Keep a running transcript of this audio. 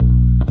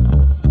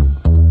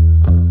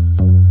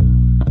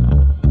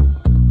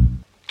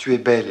Tu es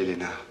belle,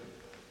 Helena.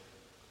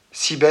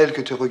 Si belle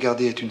que te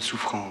regarder est une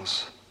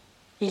souffrance.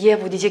 Hier,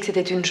 vous disiez que c'était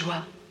une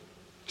joie.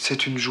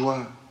 C'est une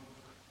joie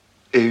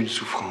et une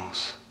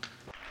souffrance.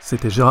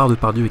 C'était Gérard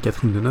Depardieu et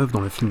Catherine Deneuve dans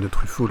le film de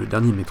Truffaut Le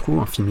Dernier métro,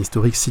 un film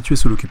historique situé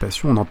sous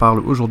l'occupation. On en parle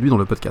aujourd'hui dans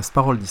le podcast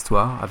Parole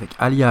d'Histoire avec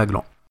Alya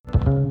Aglan.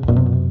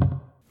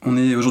 On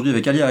est aujourd'hui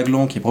avec Alya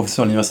Aglan, qui est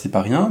professeure à l'Université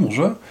Paris 1,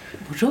 bonjour.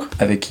 Bonjour.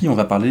 Avec qui on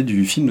va parler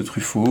du film de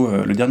Truffaut,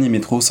 Le Dernier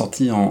métro,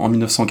 sorti en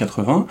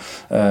 1980,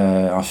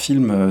 un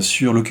film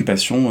sur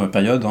l'occupation,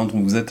 période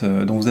dont vous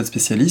êtes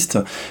spécialiste.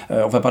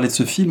 On va parler de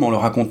ce film en le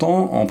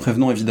racontant, en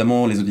prévenant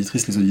évidemment les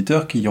auditrices, les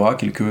auditeurs, qu'il y aura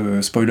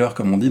quelques spoilers,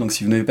 comme on dit. Donc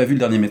si vous n'avez pas vu Le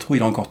Dernier métro, il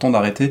est encore temps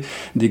d'arrêter,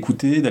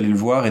 d'écouter, d'aller le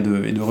voir et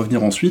de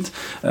revenir ensuite.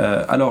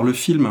 Alors le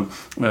film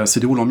se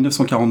déroule en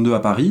 1942 à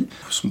Paris.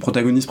 Son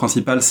protagoniste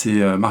principal,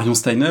 c'est Marion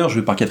Steiner,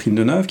 jouée par Catherine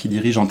Deneuve, qui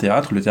dirige un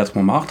théâtre, le théâtre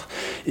Montmartre,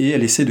 et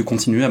elle essaie de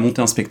continuer à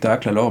monter un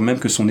spectacle, alors même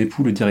que son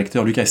époux, le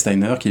directeur Lucas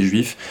Steiner, qui est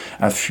juif,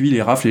 a fui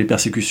les rafles et les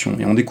persécutions.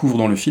 Et on découvre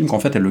dans le film qu'en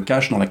fait elle le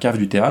cache dans la cave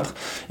du théâtre,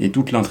 et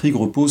toute l'intrigue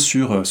repose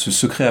sur ce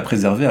secret à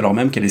préserver, alors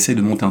même qu'elle essaie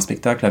de monter un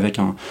spectacle avec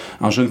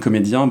un jeune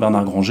comédien,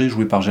 Bernard Granger,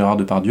 joué par Gérard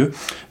Depardieu,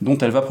 dont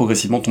elle va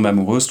progressivement tomber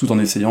amoureuse, tout en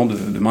essayant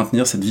de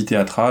maintenir cette vie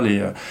théâtrale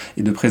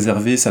et de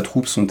préserver sa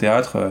troupe, son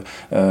théâtre,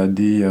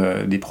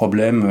 des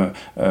problèmes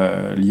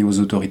liés aux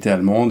autorités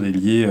allemandes et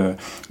liés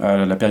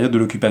à la période de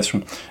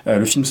l'occupation.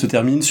 Le film se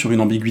termine sur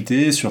une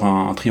ambiguïté, sur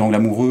un triangle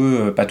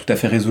amoureux pas tout à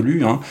fait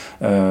résolu,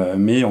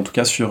 mais en tout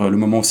cas sur le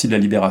moment aussi de la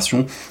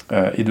libération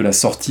et de la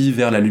sortie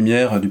vers la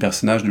lumière du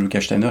personnage de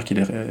Lucas Steiner qui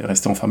est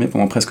resté enfermé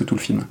pendant presque tout le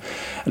film.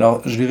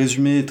 Alors je vais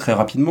résumer très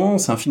rapidement,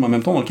 c'est un film en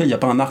même temps dans lequel il n'y a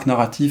pas un arc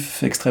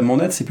narratif extrêmement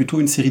net, c'est plutôt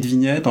une série de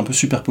vignettes un peu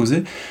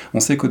superposées. On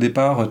sait qu'au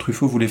départ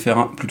Truffaut voulait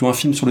faire plutôt un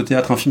film sur le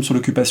théâtre, un film sur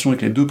l'occupation, et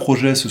que les deux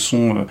projets se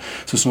sont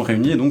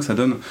réunis, et donc ça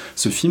donne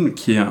ce film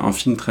qui est un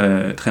film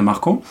très, très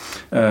marquant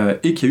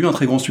et qui a eu un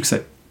très grand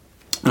succès.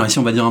 Alors ici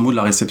on va dire un mot de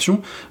la réception,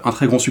 un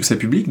très grand succès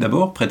public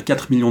d'abord, près de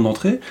 4 millions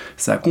d'entrées,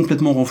 ça a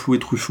complètement renfloué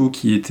Truffaut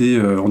qui était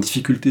en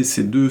difficulté.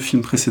 Ses deux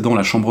films précédents,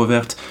 La Chambre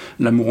verte,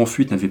 L'amour en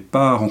fuite, n'avaient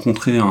pas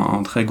rencontré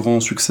un très grand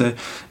succès,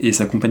 et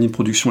sa compagnie de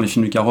production, Les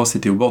Films du Carrosse,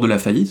 était au bord de la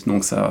faillite,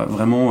 donc ça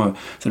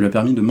lui a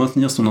permis de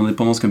maintenir son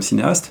indépendance comme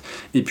cinéaste,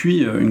 et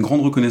puis une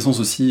grande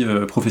reconnaissance aussi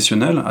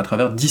professionnelle à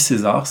travers 10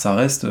 Césars, ça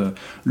reste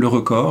le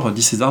record,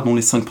 10 Césars dont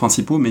les 5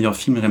 principaux, meilleur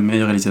film,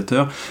 meilleur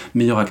réalisateur,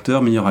 meilleur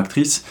acteur, meilleure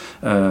actrice,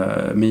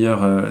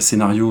 meilleur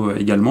scénario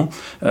également,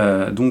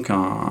 donc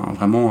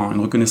vraiment une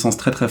reconnaissance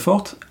très très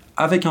forte,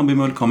 avec un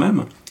bémol quand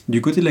même, du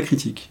côté de la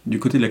critique,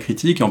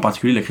 et en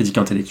particulier la critique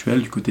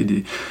intellectuelle, du côté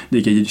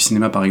des cahiers du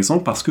cinéma par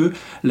exemple, parce que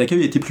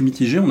l'accueil a été plus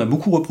mitigé. On a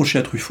beaucoup reproché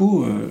à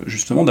Truffaut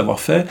justement d'avoir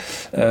fait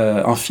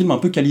un film un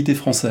peu qualité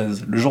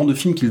française, le genre de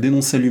film qu'il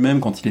dénonçait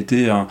lui-même quand il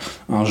était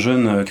un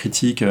jeune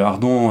critique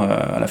ardent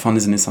à la fin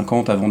des années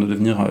 50, avant de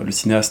devenir le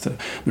cinéaste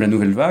de la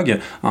nouvelle vague.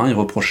 Il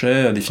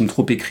reprochait des films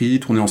trop écrits,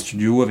 tournés en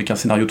studio, avec un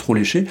scénario trop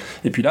léché,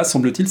 et puis là,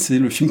 semble-t-il, c'est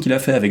le film qu'il a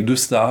fait avec 2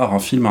 stars, un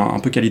film un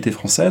peu qualité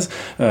française,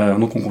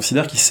 donc on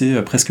considère qu'il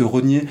s'est presque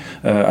renié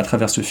à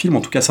travers ce film,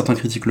 en tout cas certains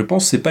critiques le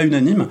pensent, c'est pas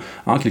unanime,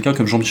 quelqu'un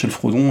comme Jean-Michel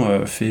Frodon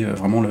fait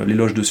vraiment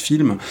l'éloge de ce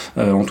film,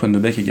 Antoine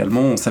Debec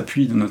également, on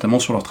s'appuie notamment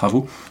sur leurs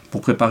travaux pour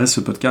préparer ce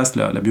podcast,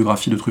 la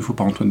biographie de Truffaut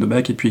par Antoine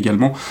Debec, et puis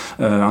également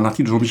un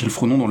article de Jean-Michel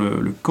Frodon dans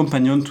le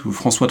Companion to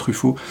François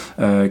Truffaut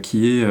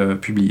qui est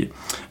publié.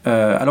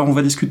 Alors on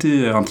va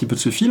discuter un petit peu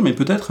de ce film, et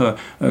peut-être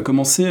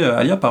commencer,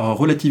 Alya, par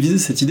relativiser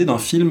cette idée d'un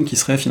film qui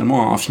serait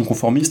finalement un film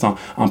conformiste,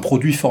 un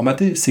produit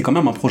formaté. C'est quand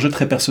même un projet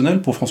très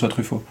personnel pour François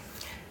Truffaut.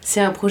 C'est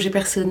un projet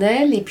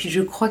personnel, et puis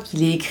je crois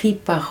qu'il est écrit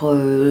par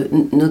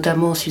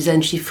notamment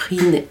Suzanne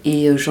Chiffrine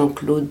et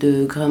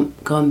Jean-Claude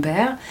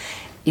Grimbert.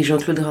 Et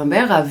Jean-Claude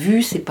Grimbert a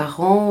vu ses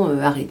parents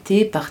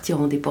arrêtés, partir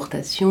en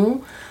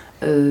déportation.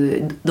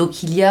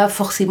 Donc il y a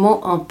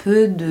forcément un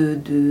peu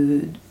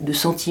de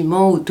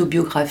sentiments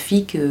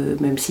autobiographiques,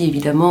 même si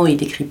évidemment il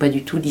n'écrit pas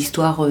du tout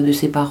l'histoire de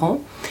ses parents.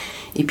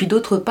 Et puis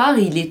d'autre part,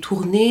 il est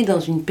tourné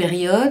dans une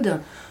période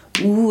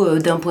où,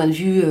 d'un point de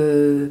vue...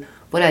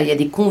 il y a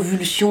des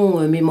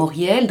convulsions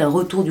mémorielles, d'un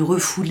retour du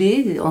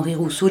refoulé. Henri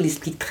Rousseau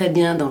l'explique très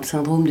bien dans le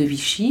syndrome de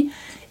Vichy.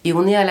 Et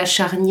on est à la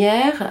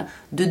charnière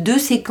de 2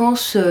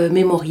 séquences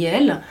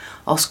mémorielles.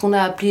 Alors, ce qu'on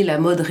a appelé la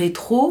mode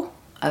rétro,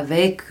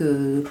 avec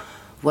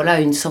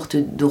une sorte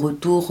de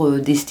retour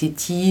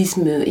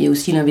d'esthétisme, et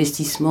aussi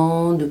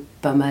l'investissement de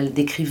pas mal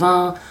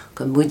d'écrivains,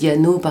 comme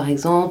Modiano par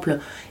exemple,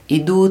 et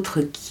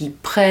d'autres qui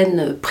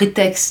prennent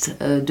prétexte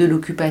de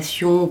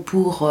l'occupation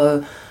pour...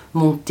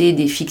 monter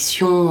des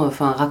fictions,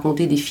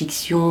 raconter des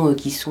fictions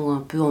qui sont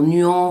un peu en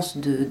nuances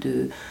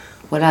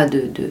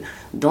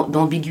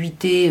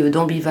d'ambiguïté,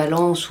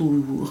 d'ambivalence,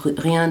 où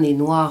rien n'est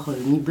noir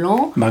ni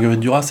blanc. Marguerite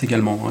Duras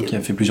également, qui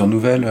a fait plusieurs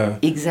nouvelles.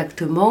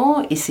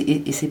 Exactement, et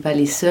c'est pas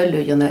les seuls,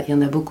 il y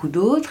en a beaucoup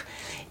d'autres.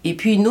 Et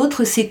puis une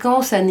autre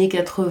séquence années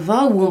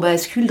 80 où on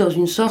bascule dans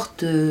une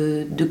sorte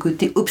de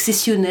côté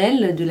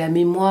obsessionnel de la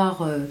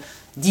mémoire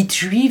dite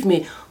juive,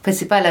 mais en fait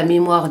c'est pas la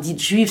mémoire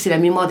dite juive, c'est la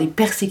mémoire des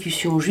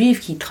persécutions juives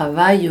qui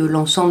travaillent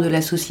l'ensemble de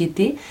la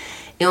société.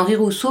 Et Henri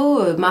Rousseau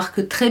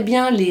marque très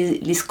bien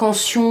les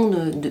scansions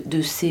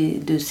de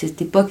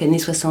cette époque, années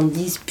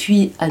 70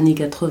 puis années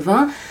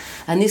 80.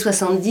 Années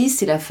 70,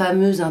 c'est la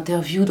fameuse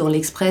interview dans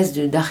l'Express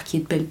de Darquier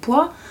de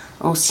Pellepoix,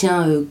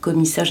 ancien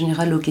commissaire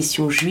général aux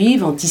questions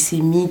juives,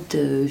 antisémite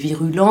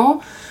virulent,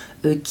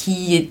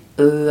 qui est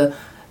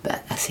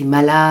assez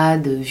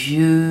malade,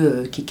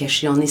 vieux, qui est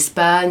caché en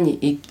Espagne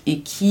et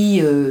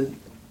qui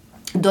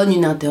donne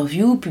une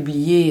interview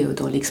publiée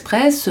dans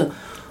l'Express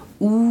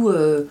où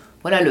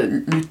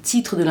le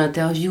titre de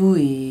l'interview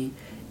est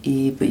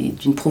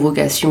d'une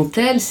provocation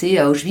telle, c'est «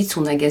 À Auschwitz,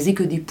 on n'a gazé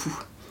que des poux ».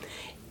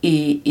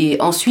 Et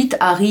ensuite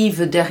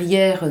arrive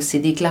derrière ces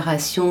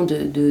déclarations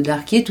de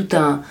Darquier tout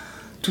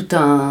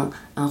un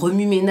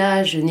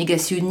remue-ménage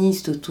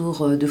négationniste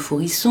autour de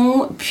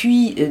Faurisson,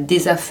 puis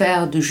des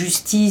affaires de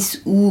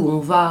justice où on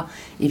va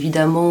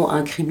évidemment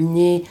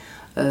incriminer,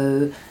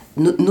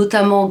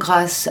 notamment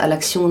grâce à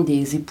l'action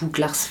des époux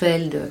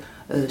Klarsfeld,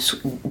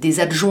 des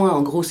adjoints.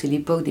 En gros, c'est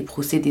l'époque des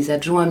procès des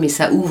adjoints, mais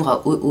ça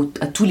ouvre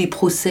à tous les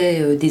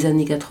procès des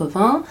années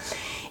 80.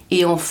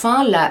 Et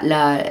enfin,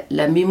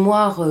 la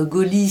mémoire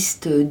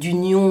gaulliste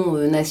d'union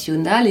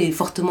nationale est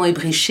fortement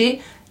ébréchée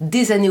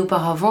des années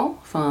auparavant,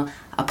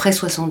 après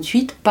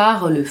 68,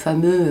 par le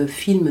fameux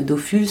film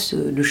d'Ophuls,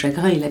 Le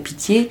chagrin et la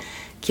pitié,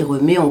 qui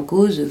remet en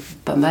cause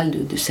pas mal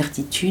de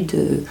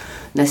certitudes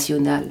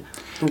nationales.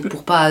 Donc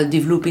pour pas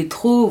développer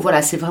trop,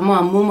 c'est vraiment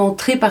un moment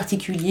très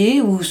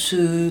particulier où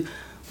se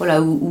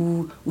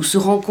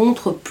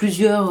rencontrent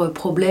plusieurs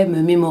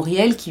problèmes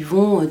mémoriels qui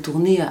vont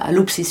tourner à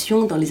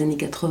l'obsession dans les années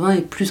 80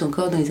 et plus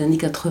encore dans les années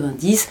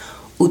 90,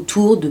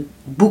 autour de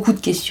beaucoup de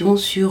questions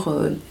sur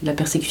la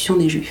persécution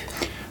des Juifs.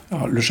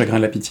 Alors, Le chagrin et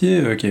la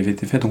pitié, qui avait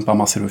été fait donc par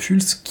Marcel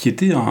Ophuls, qui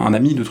était un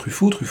ami de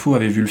Truffaut. Truffaut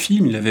avait vu le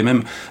film, il avait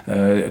même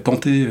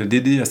tenté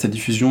d'aider à sa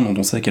diffusion, dont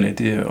on sait qu'elle a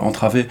été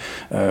entravée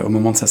au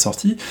moment de sa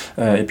sortie.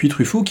 Et puis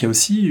Truffaut, qui a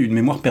aussi une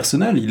mémoire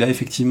personnelle, il a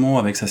effectivement,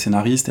 avec sa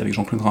scénariste et avec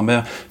Jean-Claude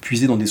Grimbert,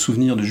 puisé dans des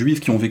souvenirs de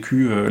Juifs qui ont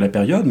vécu la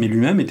période, mais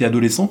lui-même était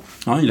adolescent,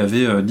 il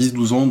avait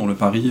 10-12 ans dans le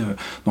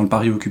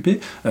Paris occupé.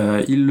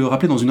 Il le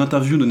rappelait dans une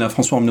interview donnée à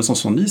François en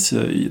 1970,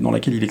 dans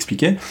laquelle il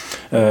expliquait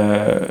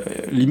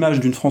l'image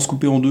d'une France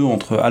coupée en deux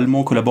entre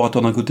Allemands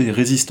collaborateurs d'un côté et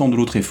résistants de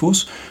l'autre est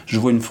fausse. Je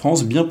vois une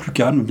France bien plus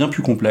calme, bien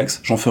plus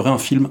complexe. J'en ferai un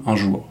film un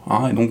jour.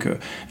 Et donc,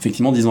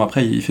 effectivement, 10 ans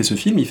après, il fait ce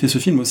film. Il fait ce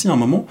film aussi à un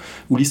moment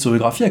où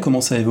l'historiographie a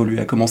commencé à évoluer,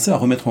 a commencé à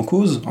remettre en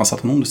cause un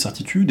certain nombre de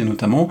certitudes, et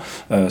notamment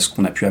ce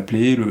qu'on a pu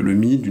appeler le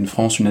mythe d'une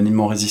France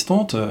unanimement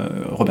résistante.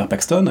 Robert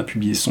Paxton a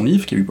publié son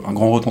livre, qui a eu un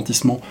grand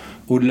retentissement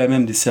au-delà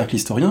même des cercles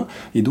historiens.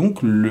 Et donc,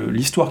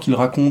 l'histoire qu'il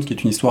raconte, qui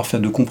est une histoire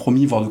faite de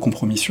compromis, voire de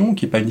compromission,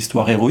 qui n'est pas une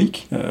histoire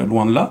héroïque,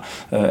 loin de là,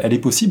 elle est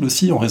possible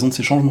aussi en raison de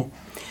ces changements.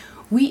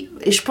 Oui,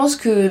 et je pense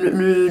que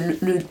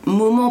le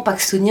moment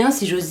paxtonien,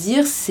 si j'ose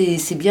dire,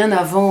 c'est bien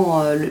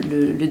avant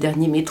le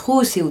dernier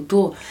métro. C'est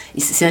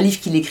un livre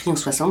qu'il écrit en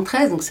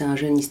 73, donc c'est un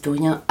jeune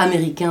historien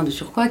américain de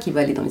surcroît qui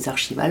va aller dans les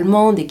archives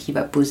allemandes et qui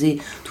va poser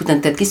tout un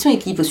tas de questions et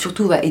qui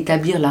surtout va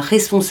établir la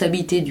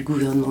responsabilité du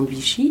gouvernement de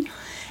Vichy.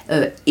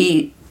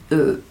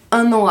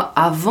 Un an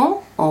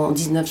avant, en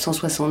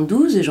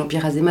 1972,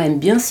 Jean-Pierre Azéma aime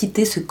bien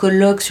citer ce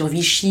colloque sur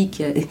Vichy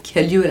qui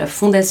a lieu à la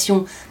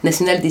Fondation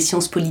nationale des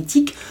sciences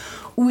politiques,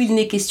 où il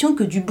n'est question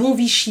que du bon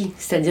Vichy,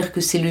 c'est-à-dire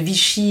que c'est le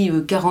Vichy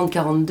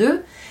 40-42,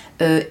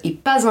 et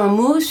pas un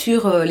mot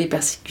sur les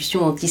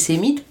persécutions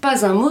antisémites,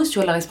 pas un mot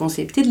sur la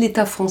responsabilité de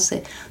l'État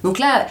français. Donc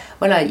là,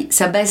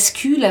 ça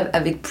bascule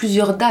avec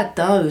plusieurs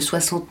dates,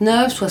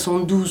 69,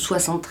 72,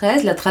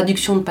 73, la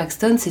traduction de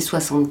Paxton c'est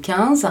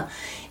 75,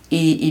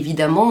 et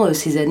évidemment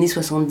ces années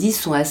 70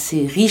 sont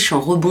assez riches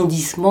en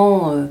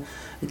rebondissements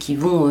qui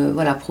vont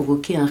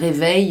provoquer un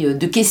réveil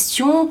de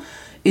questions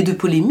et de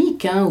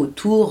polémiques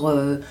autour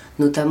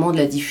notamment de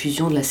la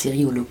diffusion de la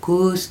série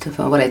Holocauste,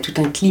 tout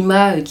un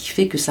climat qui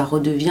fait que ça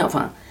redevient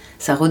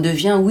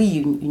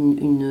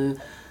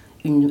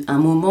un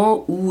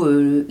moment où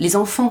les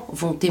enfants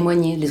vont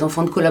témoigner, les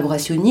enfants de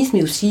collaborationnisme,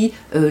 mais aussi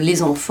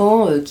les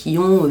enfants qui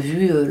ont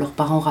vu leurs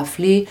parents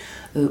rafler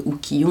ou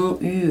qui ont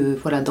eu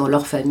dans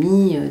leur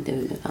famille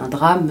un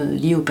drame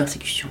lié aux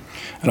persécutions.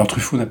 Alors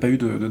Truffaut n'a pas eu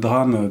de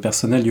drame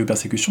personnel lié aux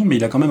persécutions, mais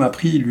il a quand même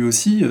appris lui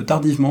aussi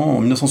tardivement, en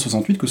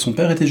 1968, que son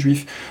père était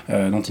juif,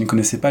 dont il ne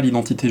connaissait pas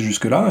l'identité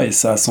jusque-là, et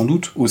ça a sans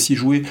doute aussi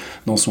joué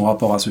dans son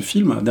rapport à ce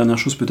film. Dernière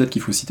chose peut-être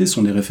qu'il faut citer, ce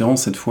sont des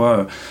références cette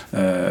fois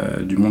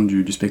du monde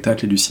du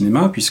spectacle et du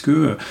cinéma, puisque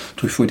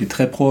Truffaut était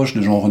très proche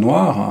de Jean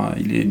Renoir,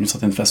 il est d'une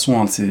certaine façon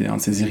un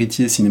de ses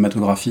héritiers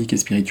cinématographiques et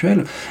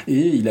spirituels,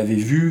 et il avait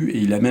vu, et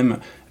il a même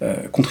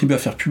contribué à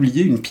faire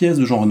publier une pièce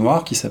de Jean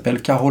Renoir qui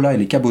s'appelle Carola et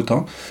les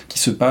Cabotins, qui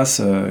se passe,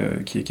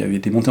 qui avait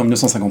été montée en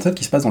 1957,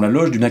 qui se passe dans la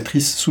loge d'une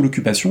actrice sous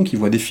l'occupation, qui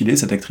voit défiler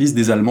cette actrice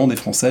des Allemands, des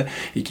Français,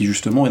 et qui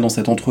justement est dans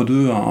cet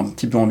entre-deux un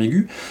petit peu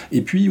ambigu.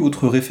 Et puis,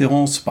 autre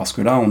référence, parce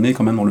que là on est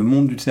quand même dans le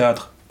monde du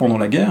théâtre, pendant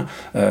la guerre,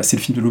 c'est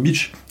le film de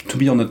Lubitsch, To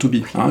Be or Not To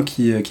Be,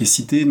 qui est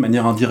cité de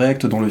manière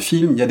indirecte dans le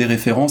film. Il y a des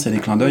références, il y a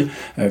des clins d'œil.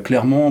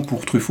 Clairement,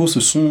 pour Truffaut, ce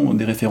sont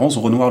des références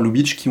au Renoir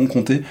Lubitsch qui ont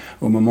compté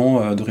au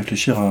moment de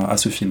réfléchir à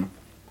ce film.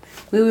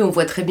 Oui, on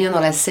voit très bien dans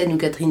la scène où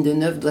Catherine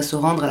Deneuve doit se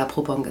rendre à la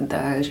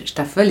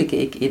Propagandstaffel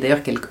et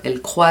d'ailleurs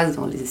qu'elle croise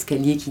dans les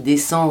escaliers qui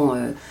descend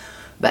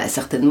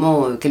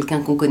certainement quelqu'un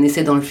qu'on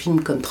connaissait dans le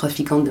film comme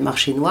trafiquante de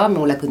marché noir, mais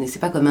on la connaissait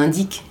pas comme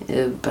indique,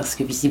 parce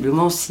que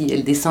visiblement si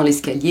elle descend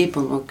l'escalier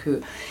pendant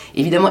que...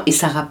 Évidemment, et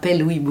ça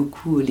rappelle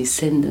beaucoup les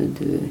scènes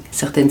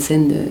certaines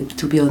scènes de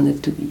To Be or Not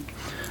To Be.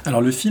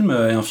 Alors le film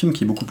est un film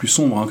qui est beaucoup plus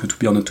sombre que To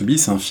Be or Not To Be,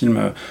 c'est un film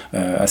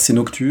assez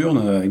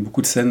nocturne, avec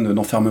beaucoup de scènes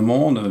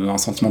d'enfermement, un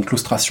sentiment de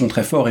claustration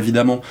très fort,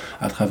 évidemment,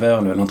 à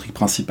travers l'intrigue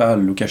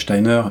principale, Lucas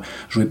Steiner,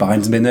 joué par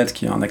Heinz Bennett,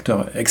 qui est un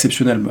acteur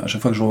exceptionnel. À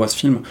chaque fois que je revois ce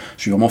film,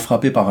 je suis vraiment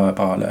frappé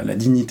par la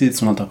dignité de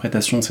son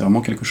interprétation, c'est vraiment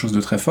quelque chose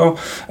de très fort.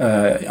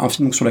 Un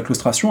film donc sur la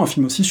claustration, un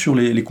film aussi sur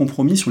les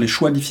compromis, sur les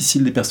choix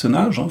difficiles des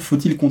personnages.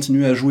 Faut-il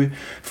continuer à jouer ?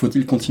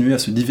 Faut-il continuer à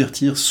se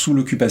divertir sous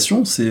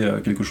l'occupation ? C'est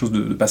quelque chose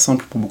de pas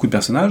simple pour beaucoup de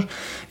personnages.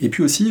 Et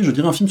puis aussi, je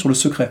dirais, un film sur le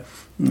secret.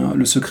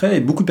 Le secret, et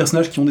beaucoup de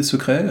personnages qui ont des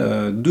secrets,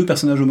 2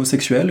 personnages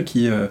homosexuels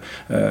qui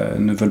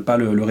ne veulent pas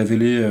le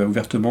révéler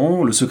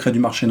ouvertement, le secret du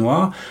marché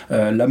noir,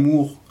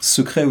 l'amour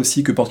secret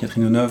aussi que porte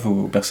Catherine Deneuve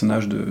au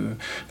personnage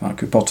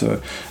que porte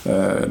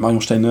Marion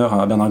Steiner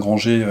à Bernard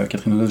Granger,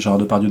 Catherine Deneuve, Gérard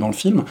Depardieu dans le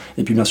film,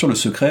 et puis bien sûr le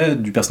secret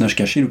du personnage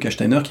caché, Lucas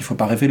Steiner, qu'il ne faut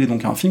pas révéler.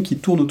 Donc un film qui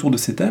tourne autour de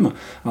ces thèmes,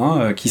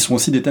 qui sont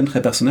aussi des thèmes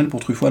très personnels pour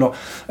Truffaut. Alors,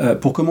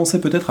 pour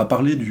commencer peut-être à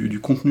parler du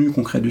contenu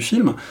concret du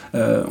film,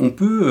 on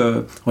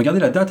peut regarder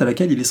la date à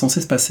laquelle il est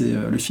censé se passer.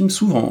 Le film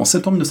s'ouvre en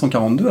septembre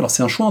 1942, alors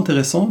c'est un choix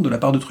intéressant de la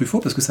part de Truffaut,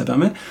 parce que ça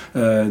permet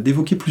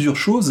d'évoquer plusieurs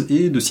choses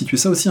et de situer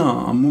ça aussi à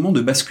un moment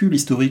de bascule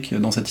historique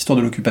dans cette histoire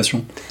de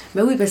l'occupation.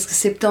 Oui, parce que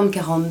septembre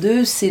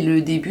 42, c'est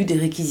le début des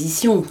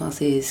réquisitions,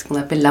 c'est ce qu'on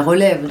appelle la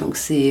relève, donc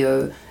c'est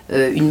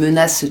une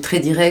menace très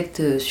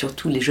directe sur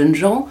tous les jeunes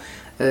gens,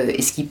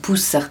 et ce qui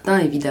pousse certains,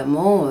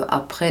 évidemment,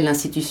 après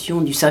l'institution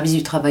du service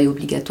du travail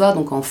obligatoire,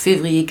 donc en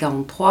février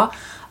 43,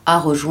 à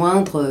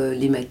rejoindre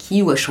les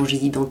maquis ou à changer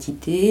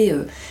d'identité.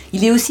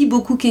 Il est aussi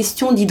beaucoup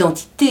question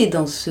d'identité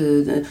dans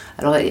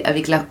alors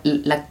avec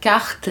la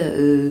carte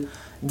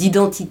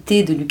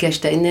d'identité de Lucas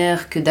Steiner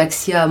que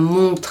Daxia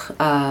montre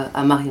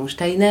à Marion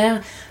Steiner,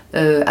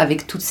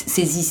 avec toutes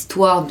ces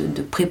histoires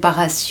de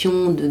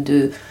préparation,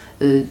 de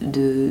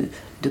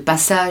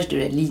passage de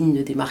la ligne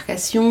de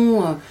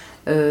démarcation.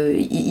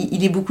 Il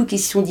est beaucoup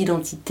question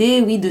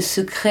d'identité, oui, de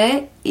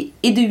secret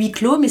et de huis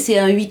clos, mais c'est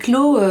un huis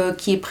clos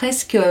qui est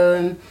presque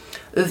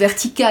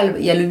vertical.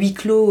 Il y a le huis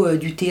clos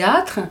du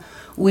théâtre,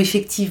 où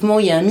effectivement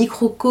il y a un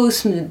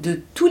microcosme de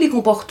tous les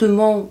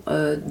comportements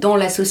dans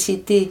la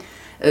société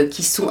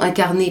qui sont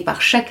incarnés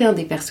par chacun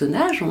des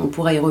personnages, on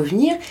pourra y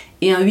revenir,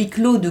 et un huis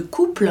clos de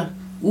couple,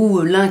 où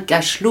l'un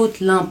cache l'autre,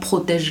 l'un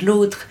protège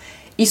l'autre.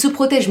 Ils se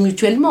protègent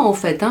mutuellement en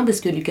fait,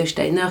 parce que Lucas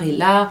Steiner est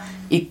là,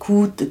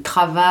 écoute,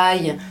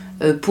 travaille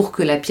pour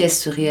que la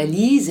pièce se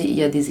réalise, et il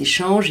y a des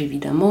échanges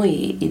évidemment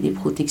et des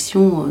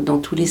protections dans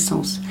tous les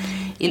sens.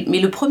 Mais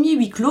le premier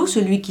huis clos,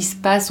 celui qui se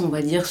passe, on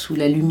va dire, sous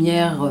la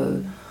lumière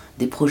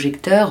des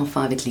projecteurs,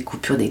 enfin avec les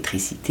coupures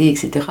d'électricité,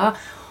 etc.,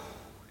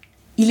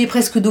 il est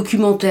presque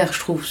documentaire, je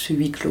trouve, ce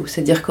huis clos.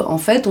 C'est-à-dire qu'en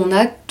fait, on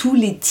a tous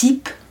les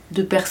types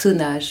de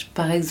personnages.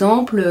 Par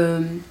exemple,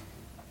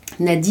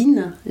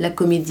 Nadine, la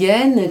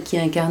comédienne, qui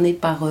est incarnée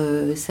par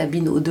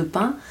Sabine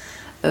Audepin,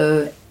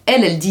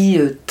 elle dit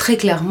très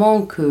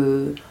clairement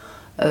que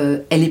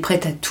elle est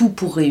prête à tout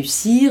pour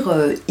réussir,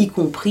 y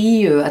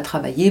compris à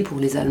travailler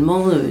pour les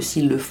Allemands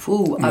s'il le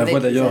faut. Ou on la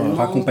voit d'ailleurs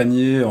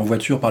raccompagnée en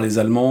voiture par les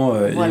Allemands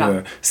voilà.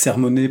 Et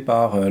sermonnée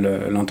par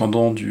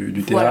l'intendant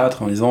du théâtre,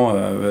 voilà, en disant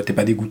t'es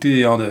pas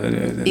dégoûté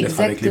d'être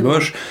avec les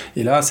Boches.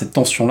 Et là, cette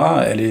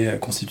tension-là, elle est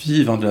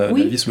constitutive de la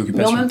vie sous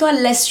l'occupation. Mais en même temps,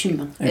 elle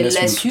l'assume. Elle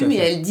l'assume et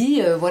elle dit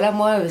voilà,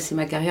 moi, c'est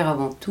ma carrière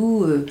avant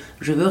tout,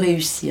 je veux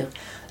réussir.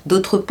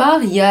 D'autre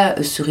part, il y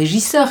a ce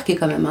régisseur qui est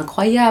quand même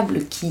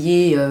incroyable,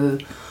 qui est...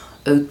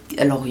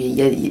 alors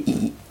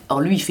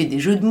lui, il fait des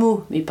jeux de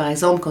mots, mais par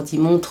exemple, quand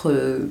il montre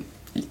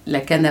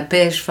la canne à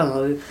pêche,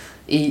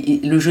 et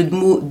le jeu de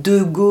mots de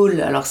Gaulle,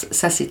 alors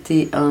ça,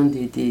 c'était un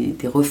des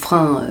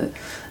refrains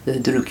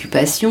de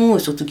l'occupation,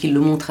 surtout qu'il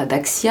le montre à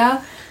Daxia.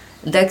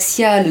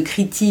 Daxia, le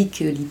critique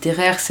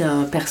littéraire, c'est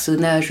un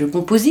personnage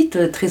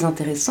composite très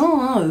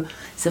intéressant.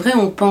 C'est vrai,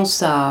 on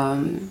pense à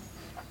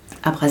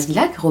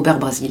Brasillac, Robert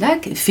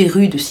Brasillac,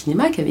 féru de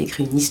cinéma, qui avait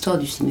écrit une histoire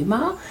du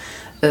cinéma,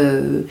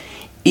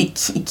 et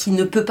qui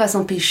ne peut pas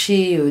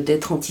s'empêcher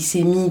d'être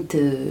antisémite.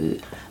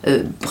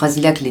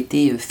 Brasillac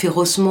l'était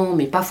férocement,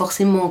 mais pas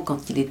forcément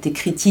quand il était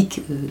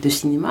critique de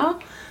cinéma.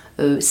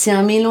 C'est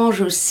un mélange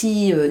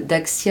aussi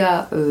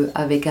d'Axia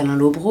avec Alain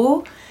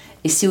Lobreau,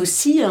 et c'est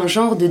aussi un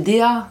genre de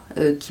DA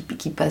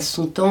qui passe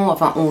son temps,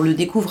 enfin on le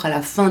découvre à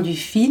la fin du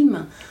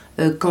film,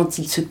 quand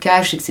il se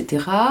cache,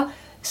 etc.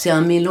 C'est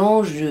un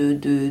mélange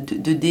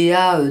de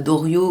DA,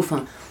 d'Oriot,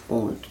 enfin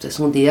Bon, de toute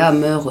façon, Dea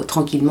meurt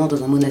tranquillement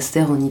dans un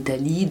monastère en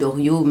Italie,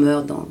 Dorio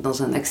meurt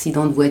dans un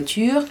accident de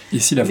voiture.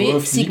 Ici, la voix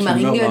off dit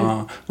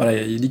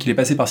il dit qu'il est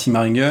passé par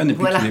Sigmaringen et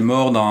puis qu'il est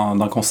mort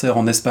d'un cancer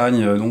en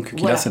Espagne, donc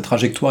qu'il a cette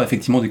trajectoire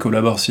effectivement des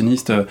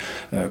collaborationnistes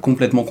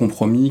complètement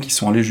compromis, qui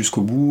sont allés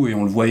jusqu'au bout, et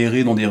on le voit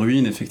errer dans des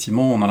ruines.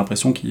 Effectivement, on a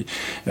l'impression qu'il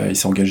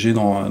s'est engagé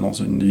dans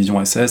une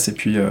division SS, et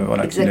puis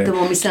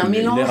Exactement, mais c'est un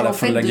mélange à la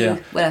fin de la guerre.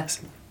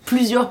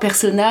 Plusieurs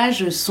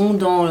personnages sont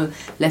dans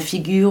la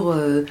figure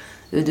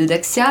de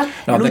Daxia.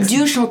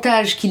 L'odieux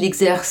chantage qu'il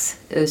exerce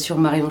sur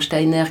Marion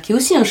Steiner, qui est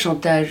aussi un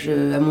chantage,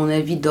 à mon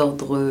avis,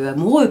 d'ordre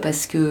amoureux,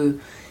 parce qu'il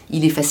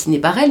est fasciné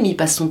par elle, mais il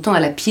passe son temps à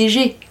la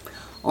piéger,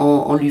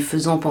 en lui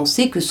faisant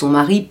penser que son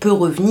mari peut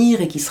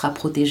revenir et qu'il sera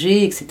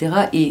protégé, etc.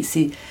 Et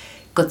c'est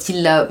quand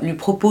il lui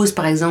propose,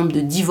 par exemple,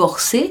 de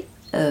divorcer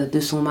de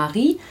son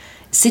mari,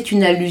 c'est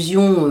une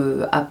allusion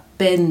à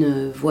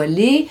peine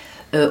voilée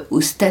au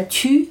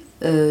statut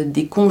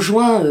des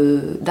conjoints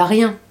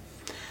d'Arien.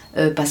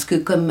 Parce que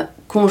comme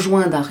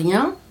conjoint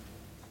d'Arien,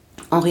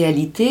 en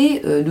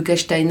réalité, Lucas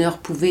Steiner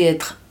pouvait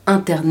être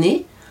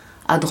interné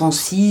à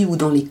Drancy ou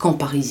dans les camps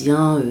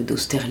parisiens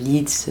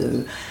d'Austerlitz,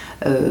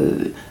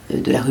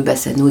 de la rue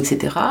Bassano,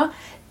 etc.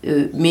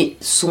 Mais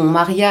son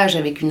mariage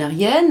avec une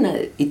Arienne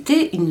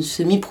était une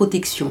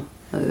semi-protection.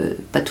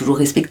 Pas toujours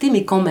respectée,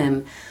 mais quand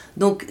même.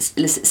 Donc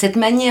cette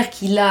manière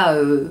qu'il a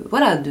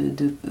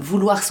de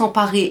vouloir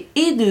s'emparer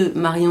et de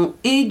Marion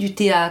et du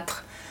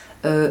théâtre,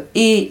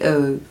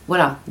 de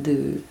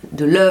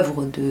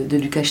l'œuvre de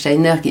Lucas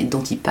Steiner,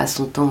 dont il passe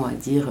son temps à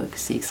dire que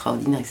c'est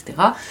extraordinaire, etc.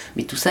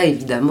 Mais tout ça,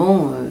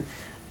 évidemment,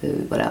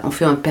 en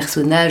fait un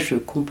personnage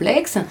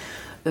complexe.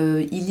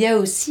 Il y a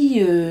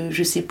aussi,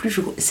 je sais plus,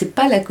 c'est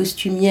pas la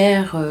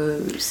costumière,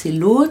 c'est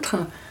l'autre,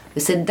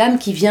 cette dame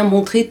qui vient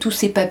montrer tous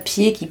ses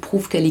papiers qui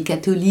prouvent qu'elle est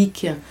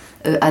catholique,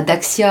 à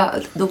Daxia.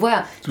 Donc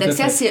voilà,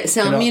 Daxia, c'est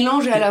un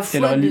mélange à la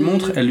fois. Elle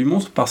lui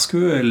montre parce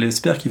qu'elle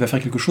espère qu'il va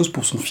faire quelque chose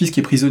pour son fils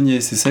qui est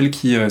prisonnier. C'est celle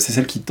qui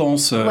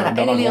tense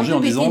Bernard Granger en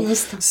disant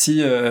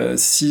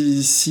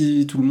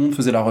si tout le monde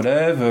faisait la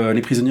relève,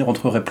 les prisonniers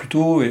rentreraient plus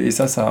tôt. Et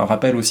ça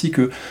rappelle aussi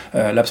que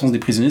l'absence des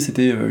prisonniers,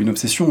 c'était une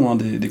obsession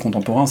des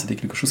contemporains. C'était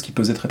quelque chose qui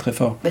pesait très très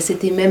fort.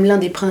 C'était même l'un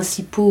des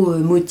principaux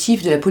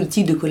motifs de la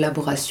politique de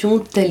collaboration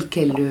telle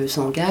qu'elle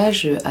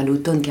s'engage à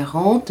l'automne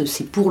 40.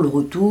 C'est pour le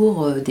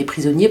retour des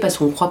prisonniers, parce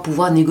qu'on croit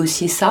pouvoir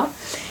négocier ça.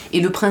 Et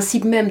le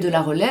principe même de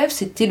la relève,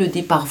 c'était le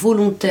départ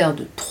volontaire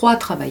de 3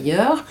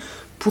 travailleurs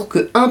pour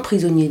qu'un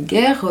prisonnier de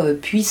guerre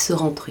puisse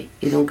rentrer.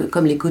 Et donc,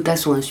 comme les quotas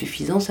sont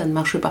insuffisants, ça ne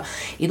marche pas.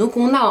 Et donc,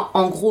 on a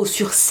en gros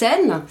sur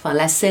scène, enfin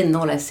la scène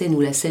dans la scène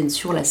ou la scène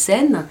sur la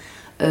scène,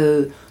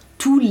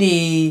 tous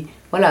les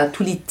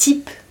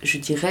types, je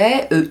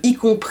dirais, y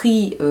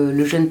compris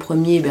le jeune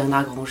premier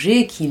Bernard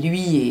Granger, qui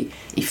lui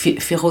est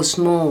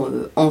férocement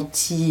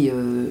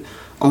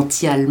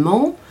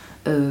anti-allemand.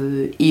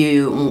 Et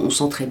on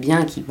sent très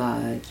bien qu'il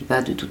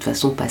va de toute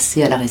façon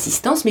passer à la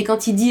résistance, mais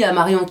quand il dit à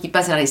Marion qu'il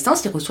passe à la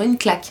résistance, il reçoit une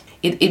claque.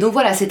 Et donc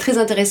voilà, c'est très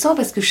intéressant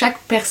parce que chaque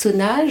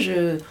personnage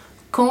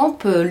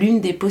campe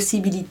l'une des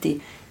possibilités.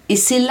 Et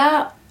c'est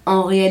là,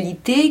 en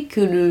réalité,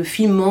 que le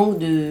film manque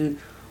de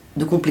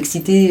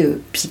complexité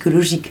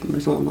psychologique.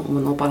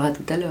 On en parlera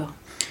tout à l'heure.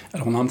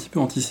 Alors on a un petit peu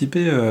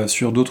anticipé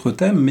sur d'autres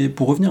thèmes, mais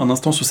pour revenir un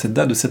instant sur cette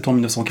date de septembre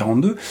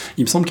 1942,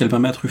 il me semble qu'elle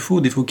permet à Truffaut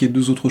d'évoquer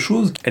 2 autres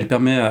choses. Elle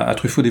permet à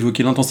Truffaut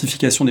d'évoquer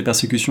l'intensification des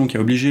persécutions qui a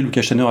obligé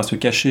Lucas Steiner à se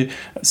cacher,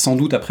 sans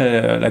doute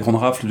après la grande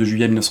rafle de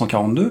juillet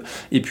 1942,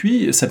 et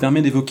puis ça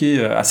permet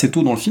d'évoquer assez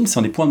tôt dans le film, c'est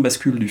un des points de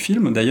bascule du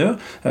film d'ailleurs,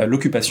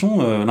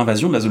 l'occupation,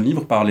 l'invasion de la zone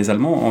libre par les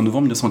Allemands en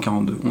novembre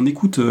 1942. On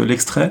écoute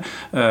l'extrait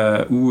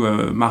où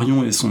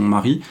Marion et son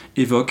mari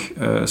évoquent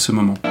ce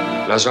moment.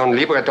 La zone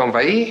libre est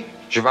envahie.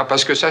 Je vois pas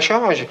ce que ça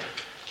change.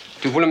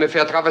 Tu voulais me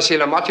faire traverser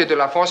la moitié de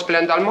la France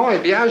pleine d'Allemands, eh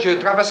bien, je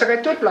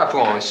traverserai toute la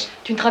France.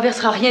 Tu ne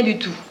traverseras rien du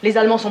tout. Les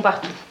Allemands sont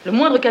partout. Le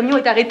moindre camion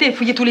est arrêté et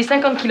fouillé tous les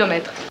 50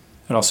 km.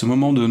 Alors, ce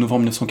moment de novembre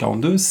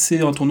 1942,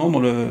 c'est un tournant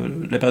dans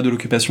la période de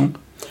l'occupation ?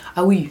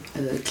 Ah oui,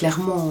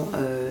 clairement.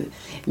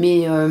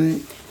 Mais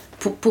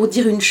pour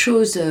dire une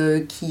chose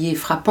qui est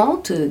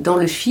frappante, dans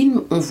le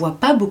film, on voit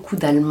pas beaucoup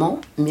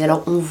d'Allemands, mais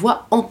alors on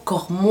voit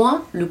encore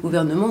moins le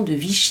gouvernement de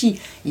Vichy.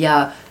 Il y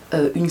a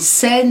une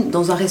scène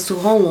dans un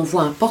restaurant où on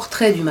voit un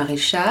portrait du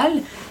maréchal,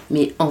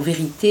 mais en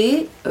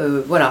vérité,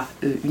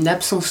 une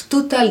absence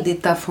totale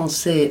d'État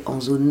français en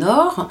zone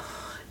nord,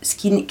 ce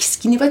qui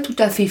n'est pas tout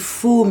à fait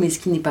faux, mais ce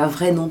qui n'est pas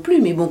vrai non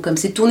plus. Mais bon, comme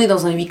c'est tourné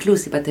dans un huis clos,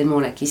 c'est pas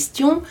tellement la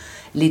question.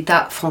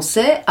 L'État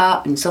français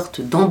a une sorte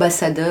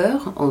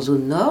d'ambassadeur en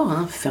zone nord,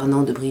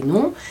 Fernand de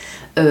Brinon,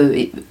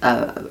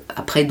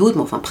 après d'autres,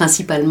 mais enfin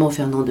principalement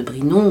Fernand de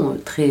Brinon,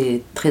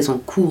 très, très en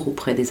cours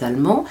auprès des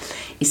Allemands.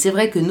 Et c'est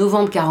vrai que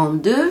novembre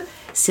 1942,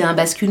 c'est un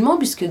basculement,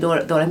 puisque dans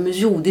la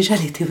mesure où déjà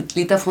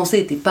l'État français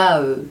n'était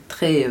pas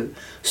très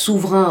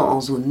souverain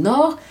en zone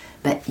nord,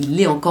 il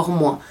l'est encore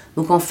moins.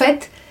 Donc en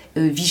fait,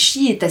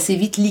 Vichy est assez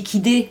vite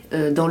liquidé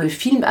dans le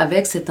film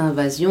avec cette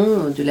invasion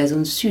de la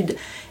zone sud.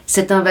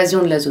 Cette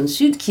invasion de la zone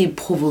sud qui est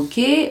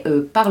provoquée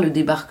par le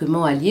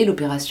débarquement allié,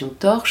 l'opération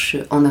Torche,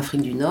 en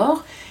Afrique du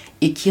Nord,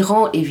 et qui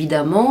rend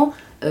évidemment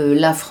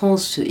la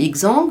France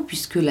exsangue,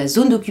 puisque la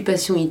zone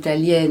d'occupation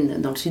italienne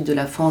dans le sud de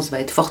la France va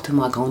être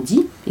fortement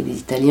agrandie, et les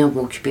Italiens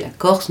vont occuper la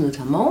Corse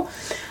notamment,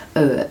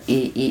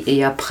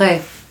 et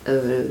après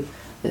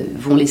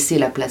vont laisser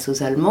la place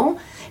aux Allemands.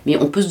 Mais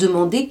on peut se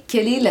demander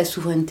quelle est la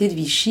souveraineté de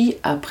Vichy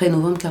après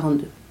novembre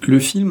 1942. Le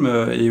film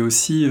est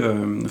aussi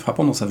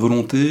frappant dans sa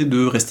volonté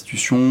de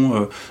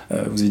restitution,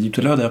 vous avez dit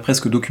tout à l'heure, d'ailleurs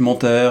presque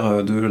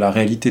documentaire, de la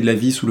réalité de la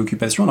vie sous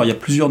l'occupation. Alors il y a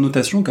plusieurs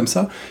notations comme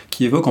ça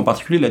qui évoquent en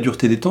particulier la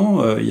dureté des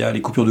temps. Il y a les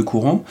coupures de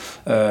courant,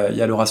 il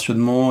y a le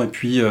rationnement, et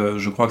puis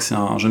je crois que c'est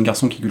un jeune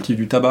garçon qui cultive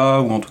du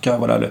tabac, ou en tout cas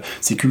voilà,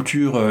 ces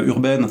cultures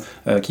urbaines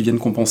qui viennent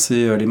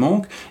compenser les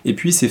manques. Et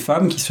puis ces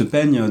femmes qui se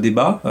peignent des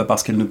bas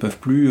parce qu'elles ne peuvent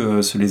plus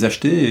se les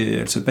acheter, et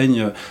elles se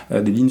peignent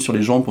des lignes sur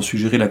les jambes pour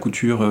suggérer la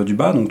couture du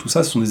bas. Donc tout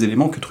ça, ce sont des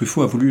éléments que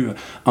Truffaut a voulu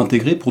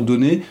intégrer pour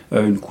donner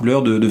une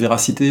couleur de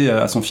véracité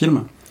à son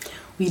film.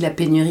 Oui, la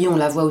pénurie, on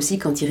la voit aussi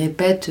quand ils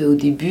répètent au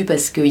début,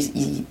 parce qu'il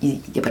n'y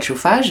a pas de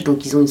chauffage,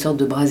 donc ils ont une sorte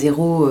de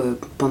brasero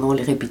pendant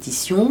les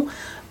répétitions.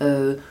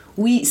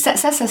 Oui, ça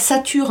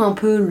sature un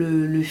peu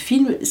le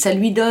film, ça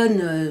lui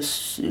donne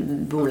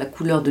la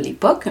couleur de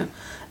l'époque,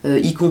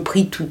 y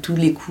compris toutes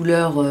les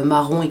couleurs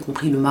marron, y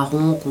compris le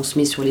marron qu'on se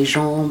met sur les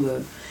jambes,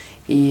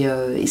 et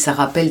ça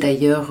rappelle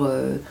d'ailleurs...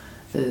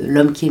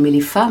 L'homme qui aimait les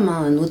femmes,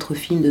 un autre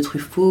film de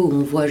Truffaut où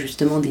on voit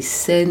justement des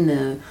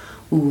scènes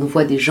où on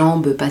voit des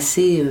jambes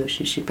passer.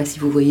 Je ne sais pas si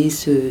vous voyez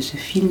ce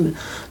film.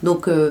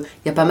 Donc il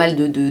y a pas mal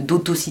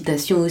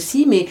d'autocitations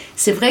aussi, mais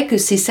c'est vrai que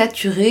c'est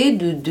saturé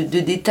de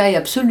détails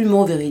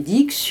absolument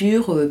véridiques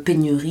sur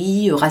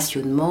pénurie,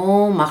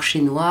 rationnement, marché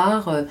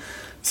noir,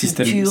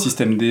 système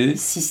D.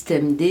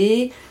 Système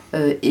D.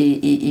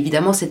 Et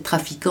évidemment cette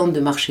trafiquante de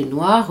marché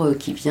noir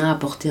qui vient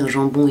apporter un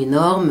jambon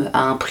énorme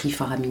à un prix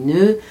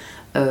faramineux.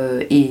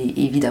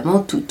 Et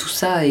évidemment tout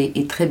ça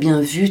est très bien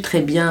vu,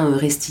 très bien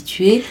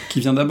restitué. Qui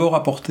vient d'abord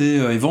apporter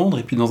et vendre,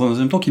 et puis dans un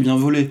deuxième temps qui vient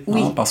voler,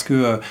 oui. Parce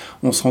que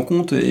on se rend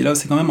compte, et là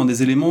c'est quand même un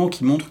des éléments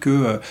qui montre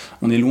que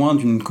on est loin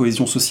d'une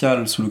cohésion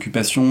sociale sous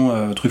l'occupation.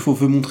 Truffaut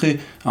veut montrer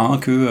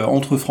que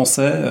entre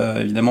Français,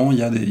 évidemment il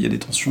y a des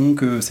tensions,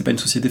 que c'est pas une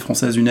société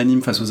française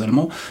unanime face aux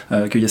Allemands,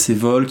 qu'il y a ces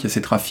vols, qu'il y a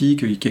ces trafics,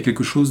 qu'il y a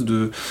quelque chose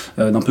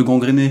d'un peu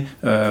gangréné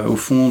au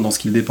fond dans ce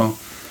qu'il dépeint.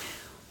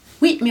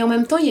 Oui, mais en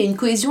même temps, il y a une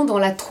cohésion dans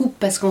la troupe,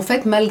 parce qu'en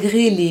fait,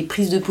 malgré les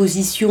prises de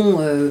position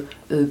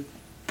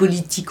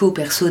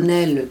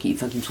politico-personnelles, qui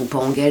ne sont pas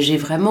engagées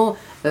vraiment,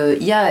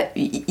 ils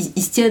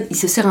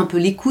se serrent un peu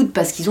les coudes,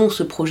 parce qu'ils ont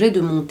ce projet de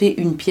monter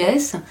une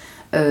pièce,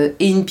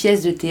 et une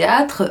pièce de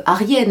théâtre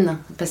arienne,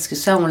 parce que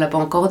ça, on ne l'a pas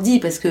encore dit,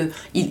 parce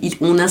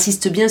qu'on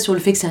insiste bien sur le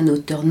fait que c'est un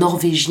auteur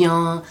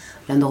norvégien,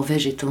 la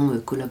Norvège étant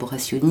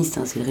collaborationniste,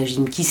 c'est le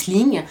régime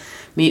Quisling,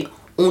 mais...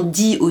 On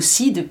dit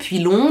aussi depuis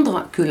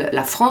Londres que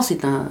la France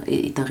est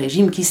un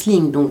régime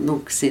Quisling,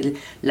 donc c'est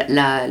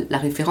la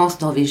référence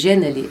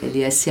norvégienne, elle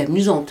est assez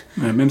amusante.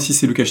 Même si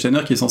c'est Lucas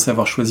Steiner qui est censé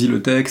avoir choisi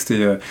le texte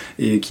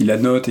et qui la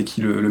note et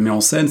qui le met en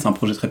scène, c'est un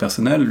projet très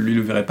personnel, lui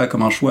le verrait pas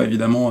comme un choix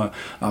évidemment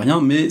à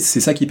rien, mais c'est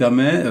ça qui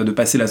permet de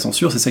passer la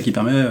censure, c'est ça qui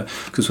permet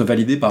que ce soit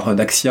validé par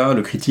Daxia,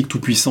 le critique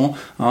tout-puissant,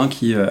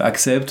 qui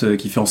accepte,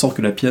 qui fait en sorte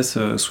que la pièce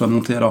soit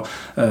montée. Alors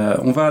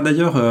on va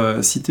d'ailleurs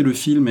citer le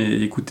film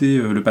et écouter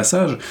le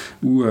passage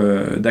où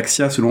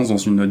Daxia se lance dans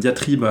une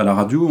diatribe à la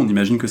radio, on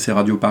imagine que c'est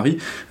Radio Paris,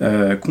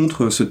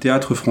 contre ce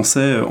théâtre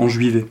français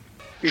enjuivé.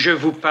 Je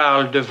vous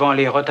parle devant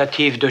les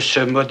rotatifs de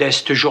ce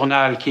modeste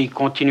journal qui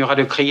continuera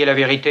de crier la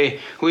vérité.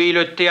 Oui,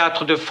 le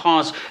théâtre de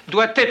France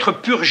doit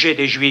être purgé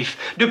des Juifs,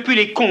 depuis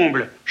les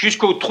combles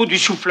jusqu'au trou du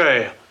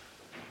souffleur.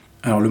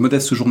 Alors le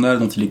modeste journal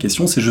dont il est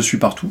question, c'est Je suis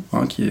partout,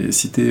 qui est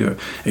cité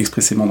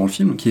expressément dans le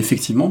film, qui est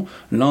effectivement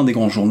l'un des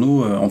grands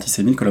journaux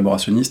antisémites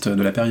collaborationnistes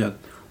de la période.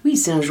 Oui,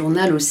 c'est un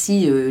journal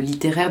aussi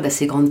littéraire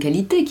d'assez grande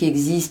qualité qui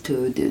existe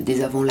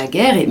dès avant la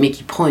guerre, mais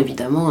qui prend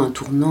évidemment un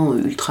tournant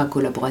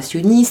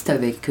ultra-collaborationniste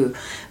avec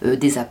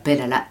des appels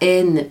à la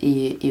haine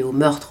et au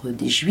meurtre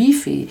des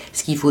Juifs, et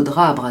ce qui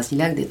vaudra à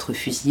Brasillac d'être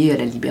fusillé à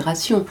la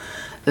Libération.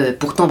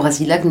 Pourtant,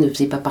 Brasillac ne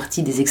faisait pas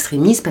partie des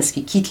extrémistes parce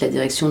qu'il quitte la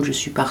direction de Je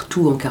suis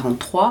partout en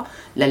 1943,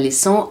 la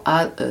laissant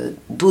à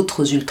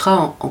d'autres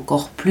ultras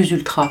encore plus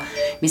ultras.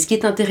 Mais ce qui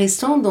est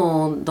intéressant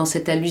dans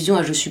cette allusion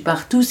à Je suis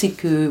partout, c'est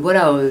que,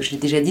 voilà, je l'ai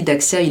déjà dit,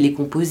 Daxia, il est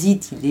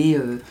composite,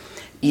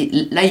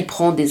 là, il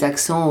prend des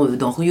accents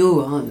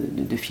d'Henriot,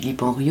 de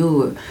Philippe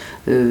Henriot,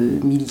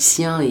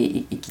 milicien,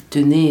 et qui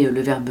tenait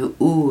le verbe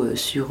haut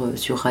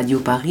sur Radio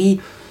Paris,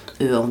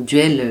 en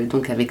duel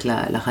donc avec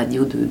la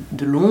radio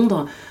de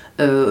Londres.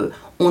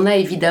 On a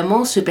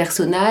évidemment ce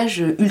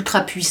personnage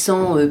ultra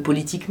puissant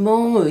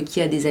politiquement, qui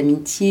a des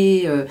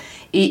amitiés,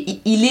 et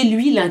il est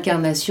lui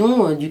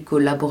l'incarnation du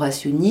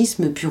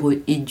collaborationnisme pur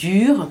et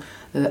dur,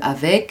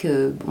 avec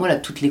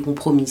toutes les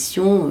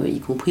compromissions, y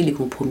compris les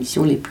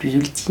compromissions les plus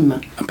ultimes.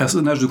 Un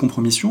personnage de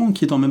compromission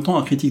qui est en même temps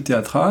un critique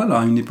théâtral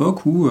à une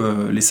époque où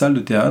les salles de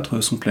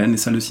théâtre sont pleines, les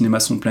salles de cinéma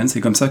sont pleines.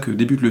 C'est comme ça que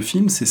débute le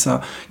film, c'est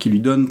ça qui lui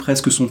donne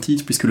presque son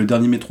titre, puisque le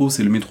dernier métro,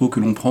 c'est le métro que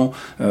l'on prend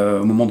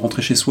au moment de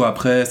rentrer chez soi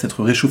après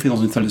s'être réchauffé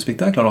dans une salle de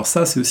spectacle. Alors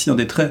ça, c'est aussi un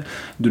des traits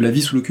de la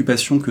vie sous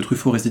l'occupation que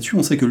Truffaut restitue.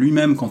 On sait que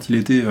lui-même, quand il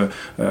était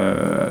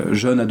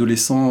jeune,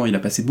 adolescent, il a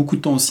passé beaucoup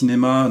de temps au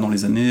cinéma dans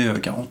les années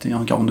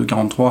 41, 42,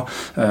 43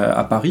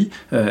 à Paris.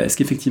 Est-ce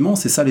qu'effectivement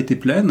ces salles étaient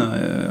pleines?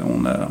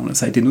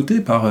 Ça a été noté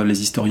par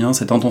les historiens,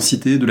 cette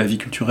intensité de la vie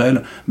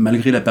culturelle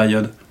malgré la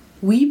période.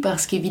 Oui,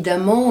 parce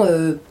qu'évidemment,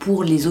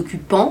 pour les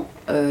occupants,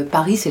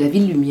 Paris c'est la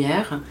ville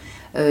lumière,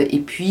 et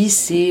puis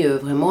c'est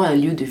vraiment un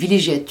lieu de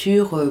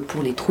villégiature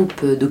pour les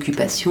troupes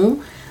d'occupation.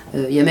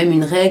 Il y a même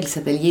une règle qui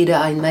s'appelle Jeder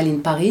einmal in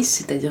Paris,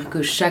 c'est-à-dire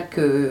que chaque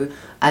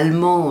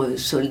Allemand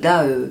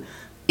soldat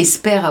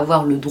espère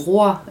avoir le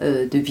droit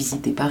de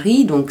visiter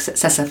Paris. Donc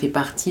ça fait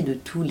partie de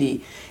tous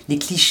les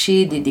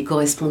clichés des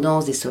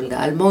correspondances des soldats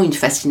allemands, une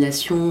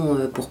fascination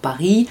pour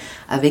Paris,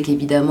 avec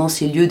évidemment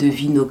ces lieux de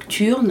vie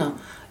nocturne,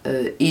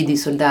 et des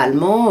soldats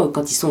allemands,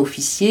 quand ils sont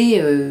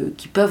officiers,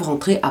 qui peuvent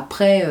rentrer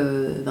après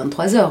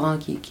 23h,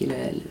 qui est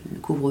le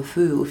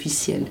couvre-feu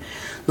officiel.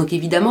 Donc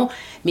évidemment,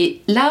 mais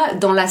là,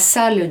 dans la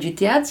salle du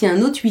théâtre, il y a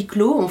un autre huis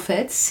clos, en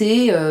fait,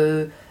 c'est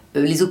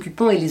les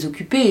occupants et les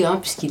occupés,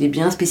 puisqu'il est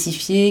bien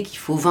spécifié qu'il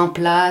faut 20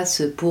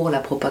 places pour la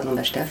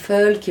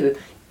Propagandstaffel,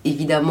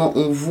 évidemment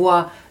on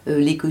voit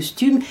les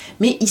costumes,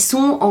 mais ils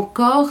sont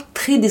encore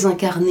très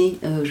désincarnés,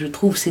 je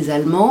trouve, ces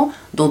Allemands,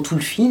 dans tout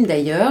le film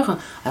d'ailleurs.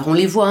 Alors on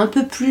les voit un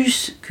peu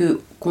plus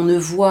qu'on ne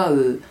voit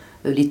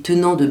les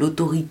tenants de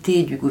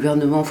l'autorité du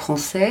gouvernement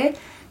français,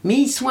 mais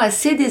ils sont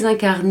assez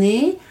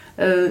désincarnés,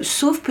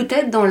 sauf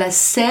peut-être dans la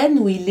scène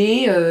où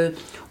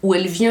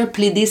elle vient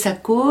plaider sa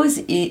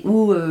cause et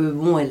où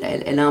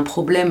elle a un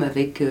problème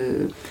avec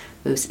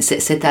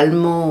cet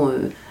Allemand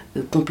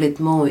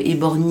complètement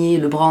éborgné,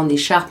 le bras en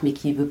écharpe, mais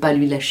qui ne veut pas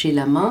lui lâcher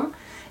la main.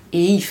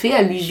 Et il fait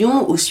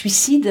allusion au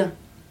suicide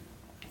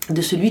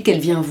de celui qu'elle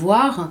vient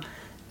voir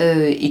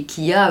et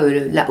qui a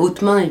la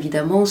haute main,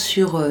 évidemment,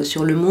 sur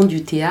le monde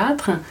du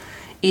théâtre.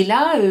 Et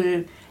là,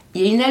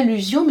 il y a une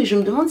allusion, mais je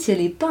me demande si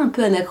elle n'est pas un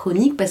peu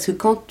anachronique, parce que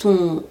quand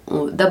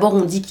d'abord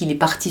on dit qu'il est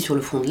parti sur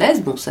le front de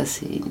l'Est, bon ça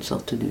c'est une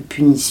sorte de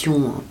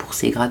punition pour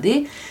ses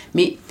gradés,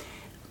 mais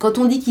quand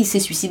on dit qu'il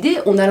s'est suicidé,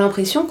 on a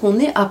l'impression qu'on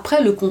est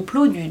après le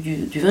complot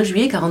du 20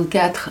 juillet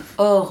 1944.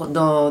 Or,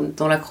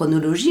 dans la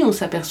chronologie, on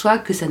s'aperçoit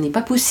que ça n'est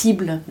pas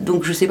possible.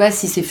 Donc je ne sais pas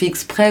si c'est fait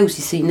exprès ou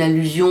si c'est une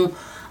allusion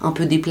un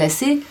peu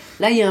déplacée.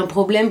 Là, il y a un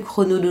problème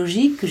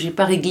chronologique que je n'ai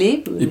pas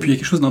réglé. Et puis il y a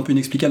quelque chose d'un peu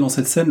inexplicable dans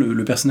cette scène.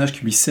 Le personnage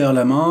qui lui serre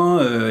la main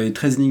est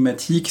très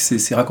énigmatique.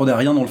 C'est raccordé à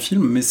rien dans le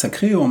film, mais ça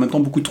crée en même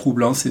temps beaucoup de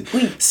troubles. C'est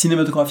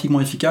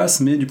cinématographiquement efficace,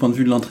 mais du point de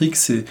vue de l'intrigue,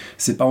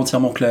 c'est pas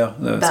entièrement clair.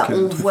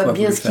 On voit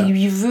bien ce qu'il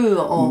lui veut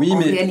en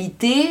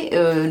réalité,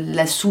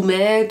 la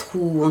soumettre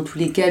ou en tous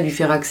les cas lui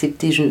faire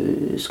accepter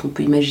ce qu'on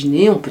peut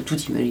imaginer. On peut tout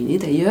imaginer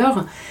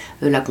d'ailleurs.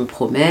 La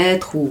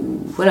compromettre ou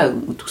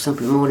tout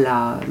simplement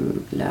la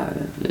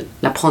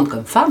prendre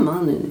comme femme.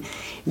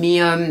 Mais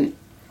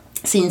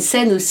c'est une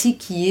scène aussi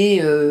qui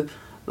est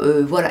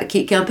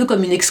un peu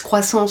comme une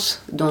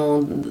excroissance dans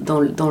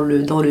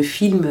le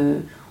film.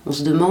 On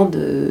se demande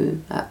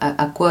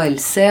à quoi elle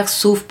sert,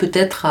 sauf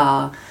peut-être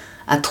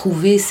à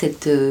trouver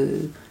cette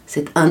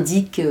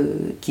indique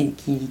qui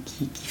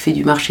fait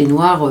du marché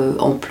noir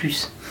en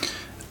plus.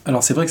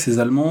 Alors c'est vrai que ces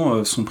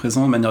Allemands sont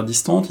présents de manière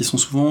distante, ils sont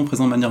souvent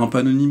présents de manière un peu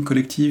anonyme,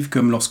 collective,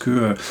 comme lorsque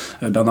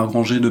Bernard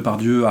Granger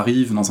Depardieu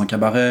arrive dans un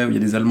cabaret où il y a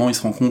des Allemands, ils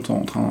se rencontrent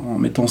en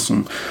mettant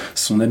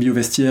son habit au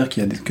vestiaire, qui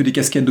a que des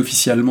casquettes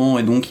d'officiers allemands,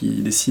 et donc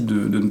il décide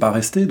de ne pas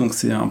rester. Donc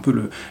c'est un peu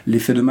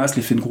l'effet de masse,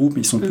 l'effet de groupe,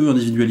 mais ils sont peu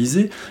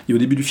individualisés. Et au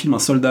début du film, un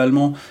soldat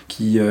allemand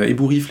qui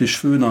ébouriffe les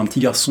cheveux d'un petit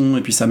garçon,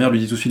 et puis sa mère lui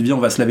dit tout de suite, viens, on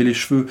va se laver les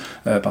cheveux,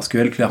 parce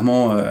qu'elle,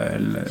 clairement,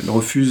 elle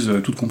refuse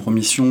toute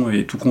compromission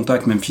et tout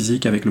contact, même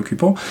physique, avec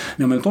l'occupant.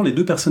 Mais en même temps, les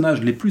deux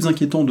personnages les plus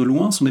inquiétants de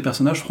loin sont des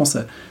personnages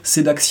français.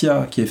 C'est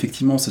Daxia, qui est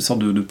effectivement cette sorte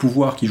de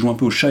pouvoir qui joue un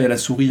peu au chat et à la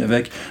souris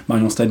avec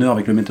Marion Steiner,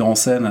 avec le metteur en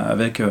scène,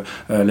 avec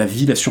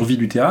la survie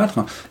du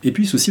théâtre. Et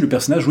puis c'est aussi le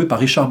personnage joué par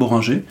Richard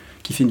Bohringer,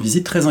 qui fait une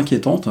visite très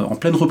inquiétante, en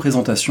pleine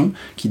représentation,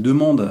 qui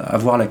demande à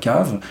voir la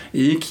cave,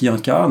 et qui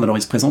incarne, alors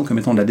il se présente comme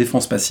étant de la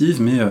défense passive,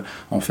 mais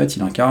en fait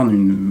il incarne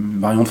une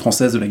variante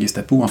française de la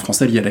Gestapo, un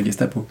Français lié à la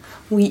Gestapo.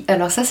 Oui,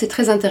 alors ça c'est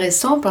très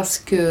intéressant, parce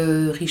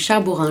que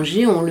Richard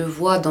Bohringer, on le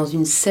voit dans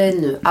une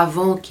scène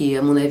avant, qui est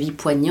à mon avis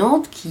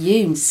poignante, qui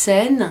est une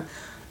scène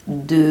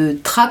de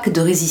traque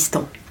de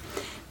résistants.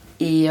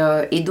 Et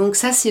donc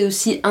ça c'est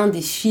aussi un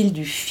des fils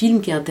du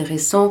film qui est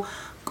intéressant.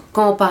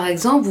 Quand par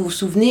exemple, vous vous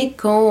souvenez,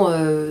 quand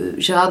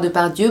Gérard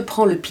Depardieu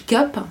prend le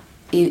pick-up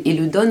et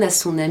le donne à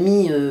son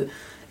ami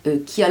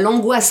qui a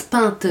l'angoisse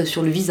peinte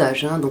sur le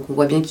visage, donc on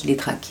voit bien qu'il est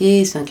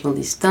traqué, c'est un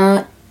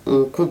clandestin,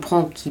 on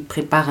comprend qu'il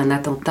prépare un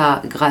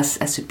attentat grâce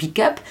à ce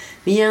pick-up,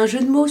 mais il y a un jeu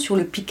de mots sur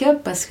le pick-up,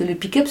 parce que le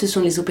pick-up, ce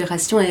sont les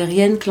opérations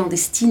aériennes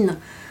clandestines.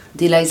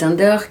 des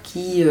Lysander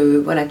qui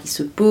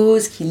se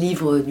posent, qui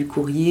livrent du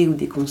courrier ou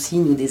des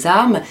consignes ou des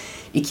armes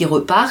et qui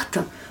repartent.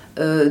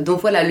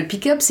 Donc voilà, le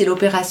pick-up, c'est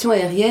l'opération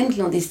aérienne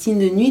clandestine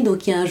de nuit,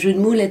 donc il y a un jeu de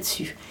mots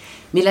là-dessus.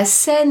 Mais la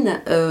scène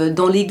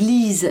dans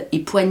l'église est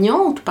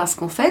poignante parce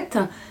qu'en fait,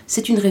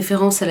 c'est une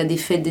référence à la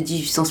défaite de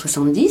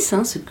 1870,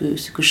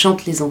 ce que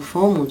chantent les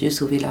enfants, « Mon Dieu,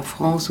 sauvez la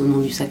France au nom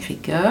du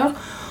Sacré-Cœur ».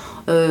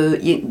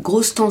 Il y a une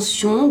grosse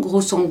tension,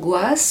 grosse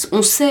angoisse.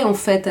 On sait en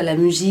fait à la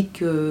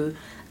musique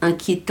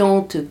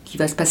inquiétante qu'il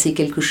va se passer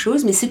quelque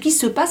chose, mais ce qui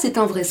se passe est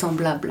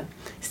invraisemblable.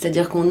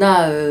 C'est-à-dire qu'on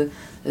a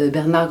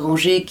Bernard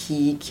Granger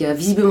qui a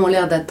visiblement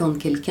l'air d'attendre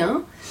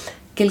quelqu'un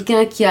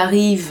qui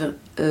arrive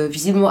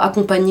visiblement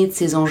accompagné de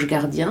ses anges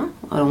gardiens.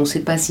 Alors on ne sait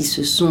pas si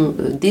ce sont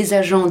des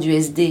agents du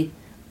SD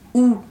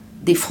ou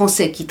des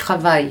Français qui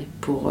travaillent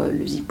pour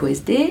le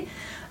ZIPO-SD.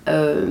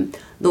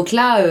 Donc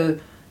là,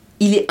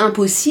 il est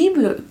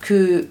impossible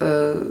que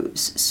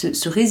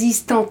ce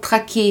résistant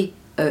traqué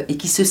et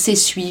qui se sait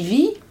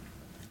suivi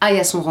aille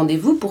à son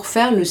rendez-vous pour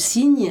faire le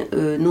signe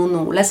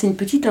non. Là, c'est une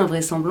petite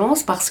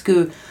invraisemblance parce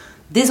que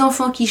des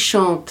enfants qui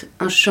chantent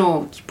un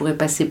chant qui pourrait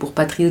passer pour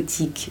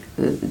patriotique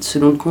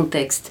selon le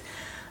contexte,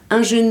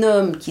 un jeune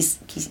homme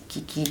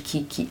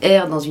qui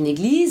erre dans une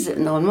église,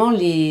 normalement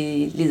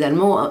les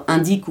Allemands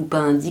indiquent ou pas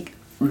indiquent,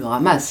 le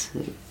ramassent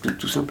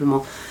tout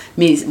simplement.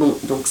 Mais bon,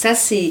 donc ça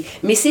c'est.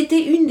 Mais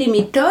c'était une des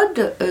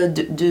méthodes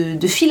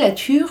de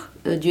filature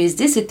du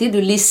SD, c'était de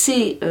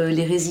laisser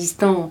les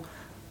résistants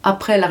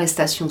après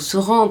l'arrestation se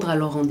rendre à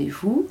leur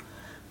rendez-vous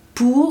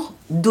pour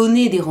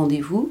donner des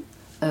rendez-vous.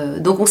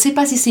 Donc on ne sait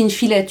pas si c'est une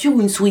filature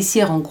ou une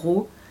souricière en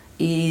gros.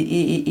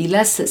 Et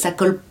là, ça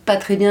colle pas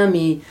très bien,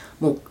 mais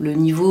bon, le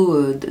niveau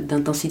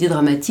d'intensité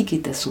dramatique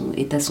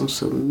est à son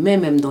sommet,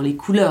 même dans les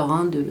couleurs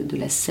de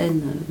la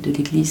scène de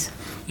l'église.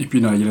 Et puis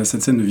là, il y a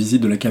cette scène de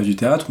visite de la cave du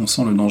théâtre, on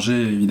sent le danger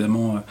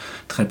évidemment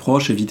très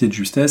proche, évité de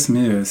justesse,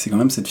 mais c'est quand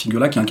même cette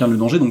figure-là qui incarne le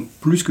danger, donc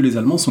plus que les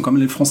Allemands, ce sont quand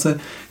même les Français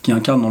qui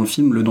incarnent dans le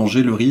film le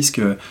danger, le risque,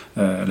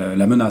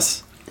 la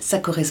menace. Ça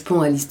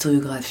correspond à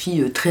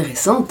l'historiographie très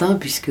récente,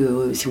 puisque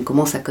si on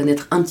commence à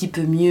connaître un petit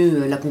peu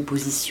mieux la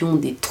composition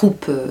des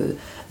troupes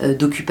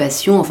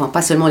d'occupation, enfin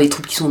pas seulement les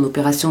troupes qui sont en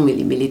opération, mais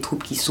les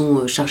troupes qui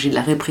sont chargées de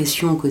la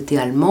répression côté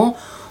allemand,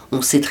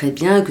 on sait très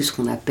bien que ce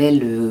qu'on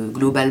appelle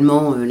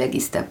globalement la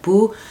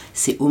Gestapo,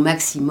 c'est au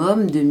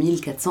maximum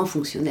 2400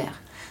 fonctionnaires.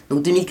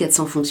 Donc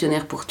 2400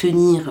 fonctionnaires pour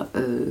tenir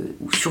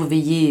ou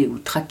surveiller ou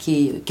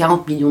traquer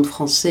 40 millions de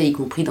Français, y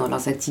compris dans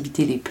leurs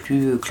activités les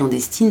plus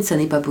clandestines, ça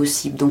n'est pas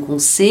possible. Donc on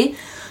sait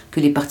que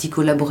les partis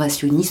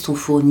collaborationnistes ont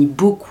fourni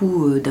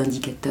beaucoup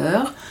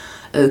d'indicateurs,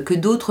 que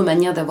d'autres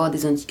manières d'avoir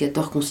des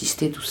indicateurs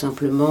consistaient tout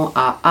simplement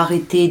à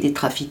arrêter des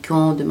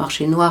trafiquants de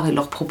marché noir et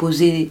leur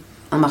proposer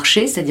un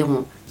marché, c'est-à-dire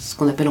ce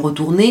qu'on appelle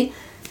retourner,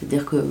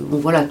 c'est-à-dire que bon,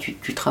 voilà,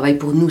 tu travailles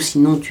pour nous,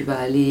 sinon tu vas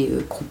aller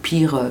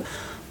croupir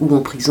ou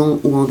en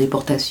prison ou en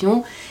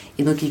déportation.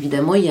 Et donc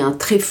évidemment, il y a un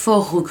très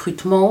fort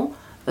recrutement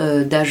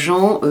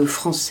d'agents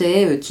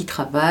français qui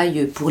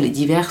travaillent pour les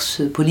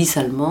diverses polices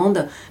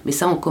allemandes. Mais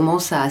ça, on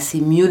commence à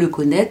assez mieux le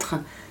connaître.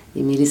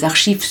 Mais les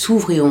archives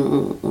s'ouvrent et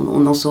on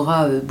en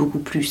saura beaucoup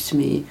plus.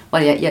 Mais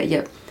voilà, il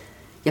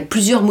y a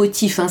plusieurs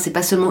motifs. C'est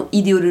pas seulement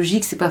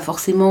idéologique, c'est pas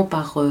forcément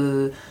par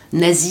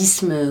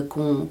nazisme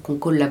qu'on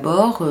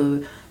collabore.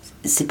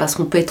 C'est parce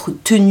qu'on peut être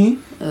tenu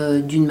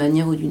d'une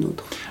manière ou d'une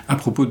autre. À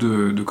propos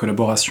de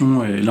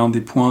collaboration, et l'un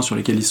des points sur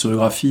lesquels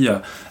l'historiographie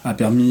a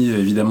permis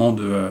évidemment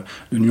de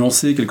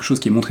nuancer quelque chose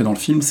qui est montré dans le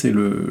film, c'est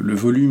le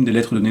volume des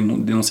lettres de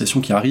dénonciation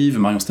qui arrivent.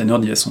 Marion Steiner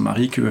dit à son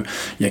mari qu'il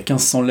y a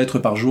 1500 lettres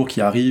par jour qui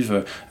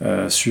arrivent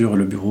sur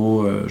le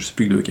bureau, je ne sais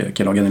plus de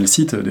quel organe elle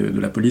cite, de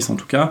la police en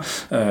tout cas.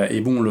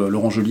 Et bon,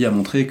 Laurent Joly a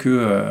montré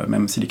que,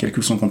 même si les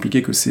calculs sont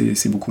compliqués, que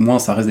c'est beaucoup moins,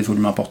 ça reste des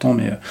volumes importants,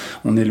 mais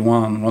on est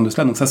loin de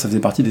cela. Donc ça faisait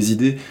partie des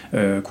idées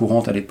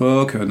courantes à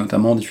l'époque,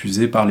 notamment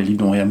diffusées par les livres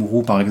d'Henri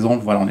Amouroux par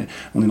exemple. Voilà,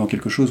 on est dans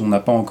quelque chose où on n'a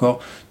pas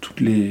encore toutes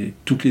les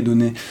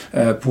données.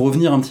 Pour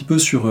revenir un petit peu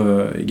sur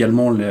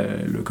également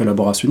le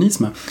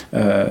collaborationnisme,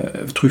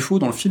 Truffaut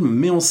dans le film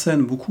met en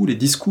scène beaucoup les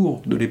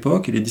discours de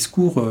l'époque et les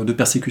discours de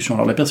persécution.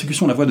 Alors la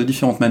persécution, on la voit de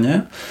différentes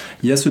manières.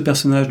 Il y a ce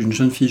personnage d'une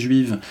jeune fille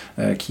juive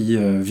qui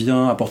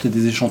vient apporter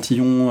des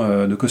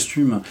échantillons de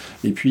costumes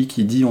et puis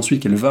qui dit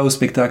ensuite qu'elle va au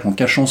spectacle en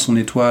cachant son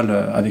étoile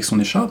avec son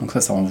écharpe. Donc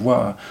ça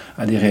renvoie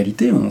à des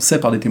réalités. On sait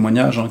par des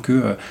témoignages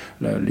que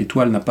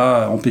l'étoile n'a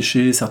pas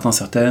empêché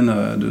certaines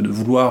de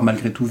vouloir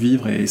malgré tout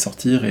vivre et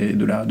sortir et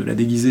de la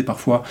déguiser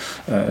parfois.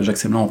 Jacques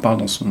Semelin en parle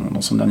dans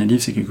son dernier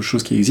livre, c'est quelque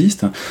chose qui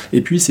existe.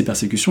 Et puis ces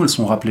persécutions, elles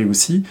sont rappelées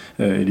aussi,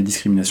 et les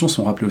discriminations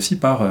sont rappelées aussi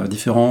par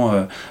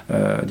différentes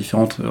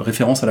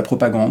références à la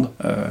propagande.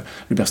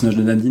 Le personnage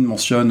de Nadine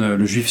mentionne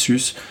le Juif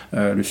Sus,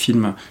 le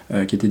film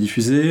qui était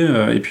diffusé,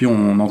 et puis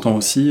on entend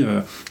aussi,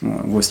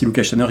 on voit aussi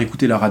Lucas Steiner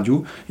écouter la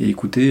radio et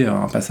écouter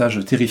un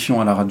passage terrifiant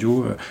à la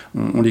radio.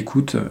 On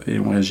l'écoute et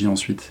on réagit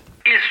ensuite.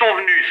 Ils sont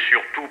venus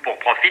surtout pour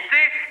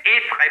profiter et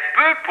très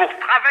peu pour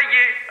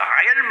travailler,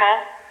 réellement.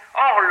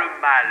 Or, le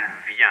mal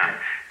vient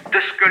de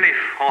ce que les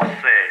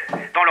Français,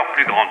 dans leur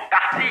plus grande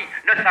partie,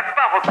 ne savent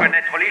pas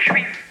reconnaître les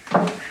Juifs.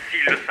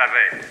 S'ils le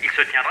savaient, ils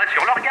se tiendraient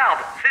sur leur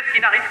garde. C'est ce qui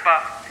n'arrive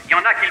pas. Il y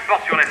en a qui le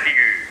portent sur la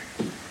figure.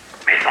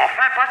 Mais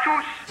enfin, pas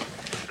tous.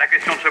 La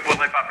question ne se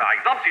poserait pas, par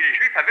exemple, si les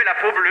Juifs avaient la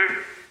peau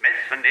bleue. Mais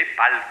ce n'est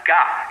pas le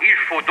cas. Il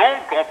faut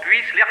donc qu'on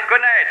puisse les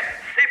reconnaître.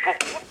 C'est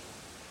pourquoi...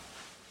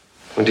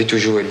 On dit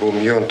toujours qu'il vaut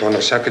mieux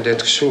entendre ça que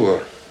d'être sourd.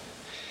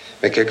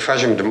 Mais quelquefois,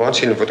 je me demande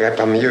s'il ne vaudrait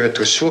pas mieux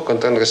être sourd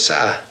qu'entendre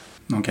ça.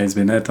 Donc Alice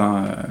Bennett,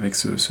 avec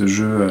ce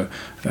jeu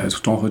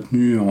tout en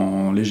retenue,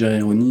 en légère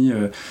ironie,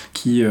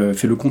 qui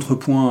fait le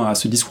contrepoint à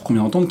ce discours qu'on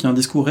vient d'entendre, qui est un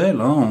discours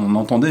réel. On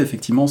entendait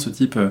effectivement ce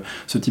type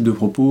de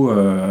propos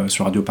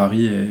sur Radio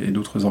Paris et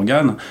d'autres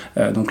organes.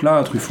 Donc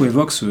là, Truffaut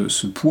évoque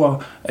ce poids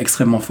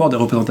extrêmement fort des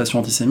représentations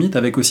antisémites,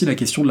 avec aussi la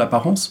question de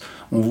l'apparence.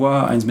 On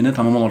voit Heinz Bennett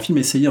à un moment dans le film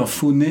essayer un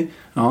faux nez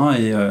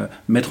et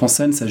mettre en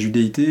scène sa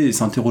judéité et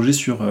s'interroger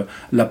sur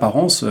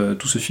l'apparence.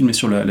 Tout ce film est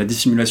sur la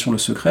dissimulation, le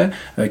secret.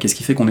 Qu'est-ce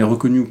qui fait qu'on est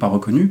reconnu ou pas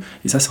reconnu?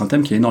 Et ça, c'est un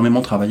thème qui est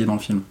énormément travaillé dans le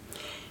film.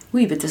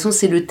 Oui, de toute façon,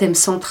 c'est le thème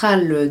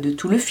central de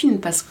tout le film,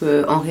 parce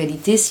qu'en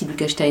réalité, si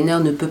Lucas Steiner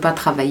ne peut pas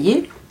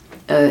travailler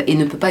et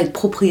ne peut pas être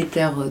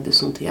propriétaire de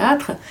son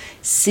théâtre,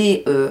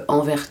 c'est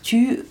en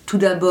vertu, tout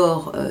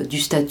d'abord, du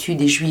statut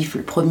des Juifs,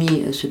 le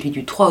premier, celui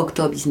du 3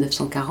 octobre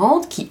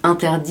 1940, qui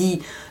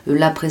interdit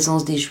la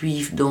présence des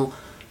Juifs dans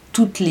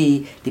toutes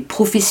les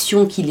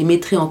professions qui les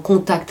mettraient en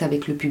contact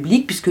avec le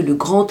public, puisque le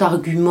grand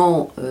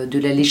argument de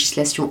la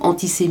législation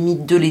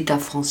antisémite de l'État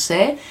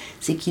français,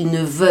 c'est qu'ils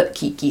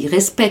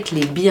respectent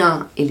les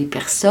biens et les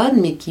personnes,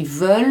 mais qu'ils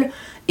veulent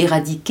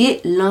éradiquer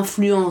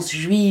l'influence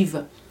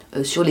juive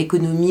sur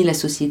l'économie, la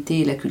société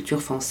et la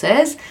culture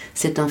française,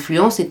 cette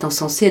influence étant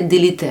censée être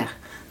délétère.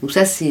 Donc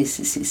ça, c'est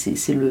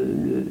le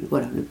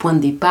point de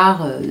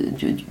départ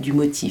du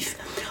motif.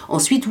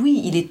 Ensuite,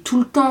 oui, il est tout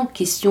le temps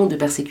question de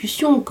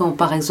persécution. Quand,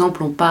 par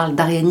exemple, on parle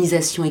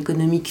d'arianisation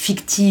économique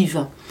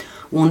fictive,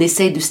 où on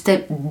essaye de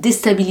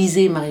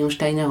déstabiliser Marion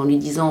Steiner en lui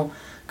disant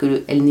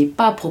qu'elle n'est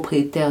pas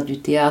propriétaire du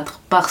théâtre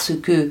parce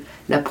que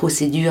la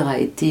procédure a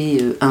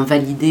été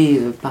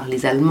invalidée par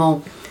les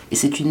Allemands, et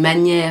c'est une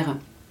manière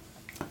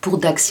pour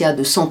Daxia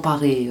de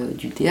s'emparer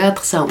du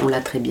théâtre, ça on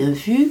l'a très bien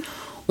vu.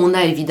 On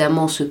a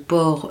évidemment ce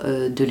port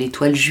de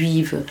l'étoile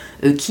juive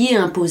qui est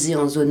imposé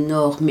en zone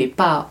nord, mais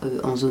pas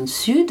en zone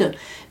sud.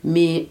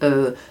 Mais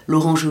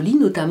Laurent Joly,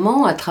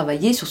 notamment, a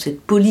travaillé sur cette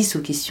police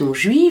aux questions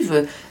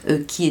juives,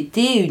 qui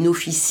était une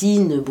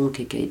officine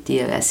qui a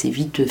été assez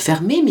vite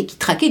fermée, mais qui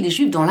traquait des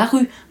juifs dans la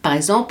rue. Par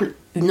exemple,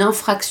 une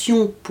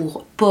infraction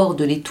pour port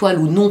de l'étoile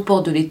ou non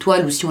port de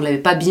l'étoile, ou si on ne l'avait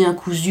pas bien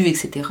cousu,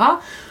 etc.,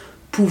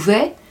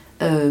 pouvait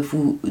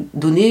vous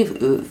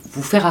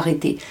faire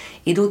arrêter.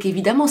 Et donc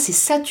évidemment c'est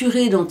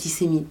saturé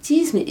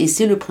d'antisémitisme et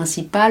c'est le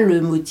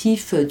principal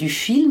motif du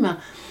film,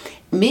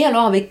 mais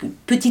alors avec une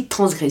petite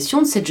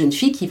transgression de cette jeune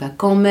fille qui va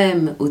quand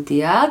même au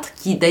théâtre,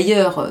 qui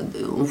d'ailleurs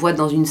on voit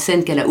dans une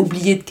scène qu'elle a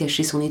oublié de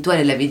cacher son étoile,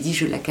 elle avait dit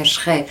je la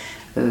cacherai,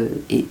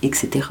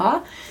 etc.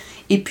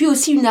 Et puis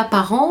aussi une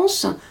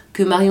apparence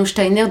que Marion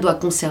Steiner doit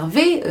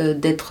conserver,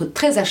 d'être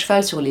très à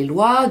cheval sur les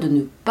lois, de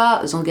ne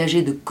pas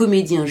engager de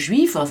comédiens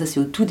juifs. Alors ça, c'est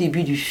au tout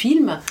début du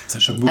film. Ça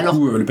choque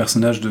beaucoup le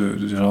personnage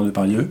de Gérard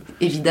Depardieu.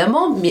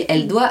 Évidemment, mais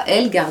elle doit,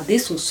 garder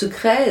son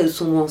secret,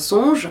 son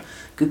mensonge,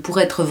 que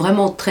pour être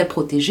vraiment très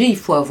protégée, il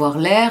faut avoir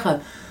l'air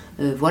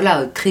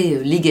très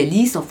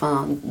légaliste,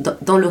 enfin,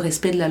 dans le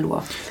respect de la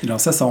loi. Et alors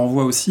ça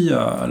renvoie aussi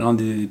à l'un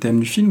des thèmes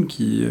du film,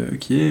 qui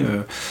est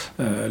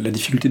la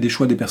difficulté des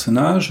choix des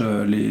personnages,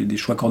 des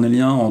choix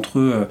cornéliens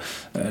entre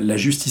la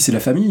justice et la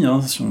famille,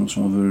 si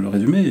on veut le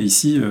résumer. Et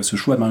ici, ce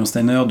choix de Marion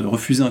Steiner de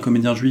refuser un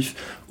comédien juif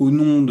au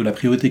nom de la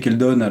priorité qu'elle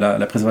donne à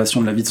la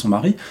préservation de la vie de son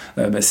mari,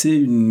 c'est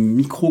une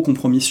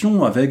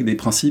micro-compromission avec des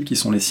principes qui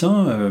sont les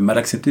siens, mal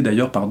acceptés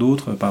d'ailleurs par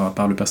d'autres,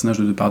 par le personnage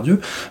de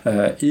Depardieu.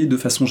 Et de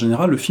façon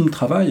générale, le film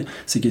travaille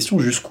ces questions,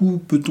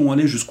 jusqu'où peut-on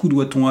aller, jusqu'où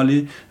doit-on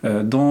aller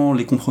dans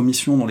les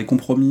compromissions, dans les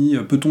compromis,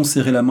 peut-on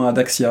serrer la main à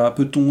Daxia,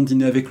 peut-on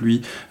dîner avec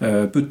lui,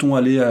 peut-on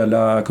aller à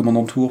la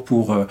commandanture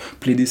pour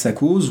plaider sa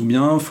cause, ou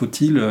bien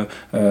faut-il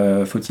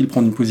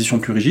prendre une position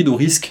plus rigide au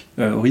risque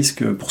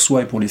pour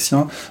soi et pour les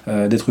siens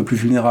d'être plus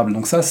vulnérable.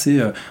 Donc ça, c'est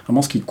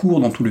vraiment ce qui court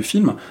dans tout le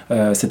film,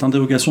 cette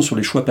interrogation sur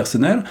les choix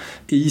personnels.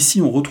 Et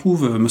ici, on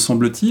retrouve, me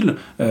semble-t-il,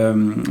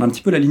 un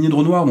petit peu la lignée de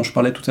Renoir dont je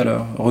parlais tout à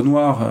l'heure.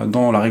 Renoir,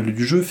 dans La règle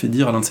du jeu, fait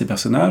dire à l'un de ses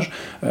personnages,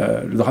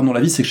 le drame dans la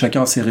vie, c'est que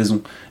chacun a ses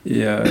raisons.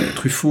 Et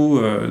Truffaut,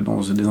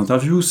 dans des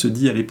interviews, se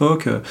dit à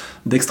l'époque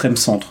d'extrême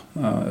centre.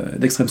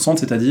 D'extrême centre,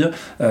 c'est-à-dire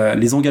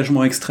les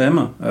engagements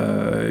extrêmes,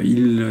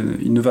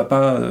 il ne va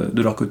pas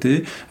de leur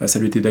côté. Ça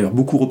lui était d'ailleurs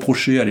beaucoup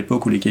reproché à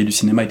l'époque où les cahiers du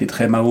cinéma étaient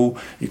très Mao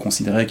et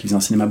considéraient qu'il faisait un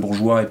cinéma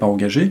bourgeois et pas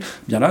engagé.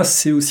 Bien là,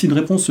 c'est aussi une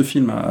réponse, ce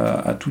film,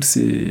 à toutes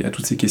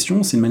ces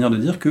questions. C'est une manière de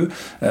dire que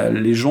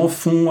les gens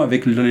font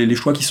avec les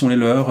choix qui sont les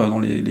leurs, dans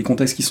les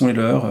contextes qui sont les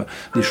leurs,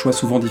 des choix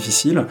souvent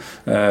difficiles.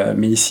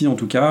 Mais ici, en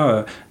tout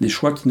cas, des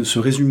choix qui ne se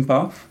résument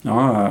pas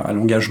à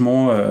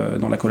l'engagement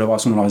dans la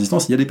collaboration, dans la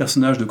résistance. Il y a des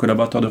personnages de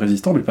collaborateurs de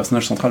résistants, mais le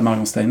personnage central,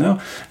 Marion Steiner,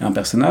 est un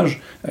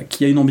personnage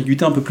qui a une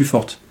ambiguïté un peu plus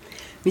forte.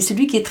 Mais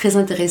celui qui est très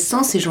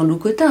intéressant, c'est Jean-Loup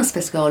Cottens,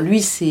 parce que alors, lui,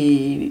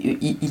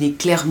 il est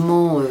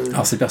clairement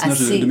alors c'est le personnage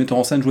assez... de metteur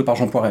en scène joué par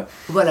Jean Poiret.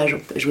 Voilà,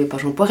 joué par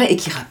Jean Poiret, et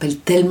qui rappelle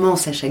tellement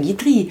Sacha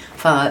Guitry,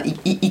 enfin,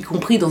 y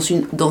compris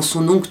dans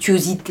son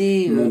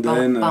onctuosité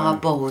par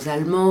rapport aux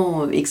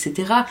Allemands, etc.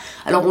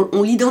 Alors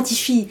on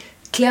l'identifie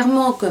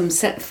clairement comme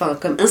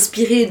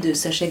inspiré de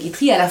Sacha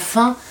Guitry à la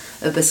fin,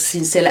 parce que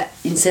c'est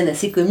une scène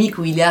assez comique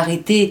où il est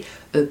arrêté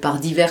par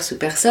diverses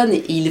personnes,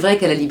 et il est vrai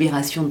qu'à la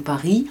libération de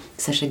Paris,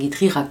 Sacha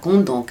Guitry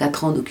raconte dans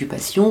 4 ans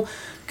d'occupation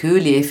que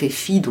les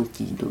FFI,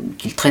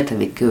 qu'il traite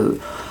avec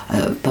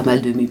pas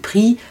mal de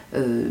mépris,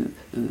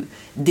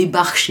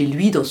 débarquent chez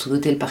lui dans son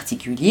hôtel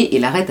particulier et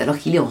l'arrêtent alors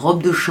qu'il est en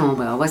robe de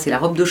chambre. Alors c'est la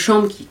robe de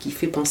chambre qui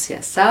fait penser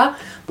à ça.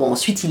 Bon,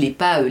 ensuite il n'est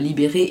pas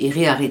libéré et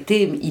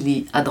réarrêté, il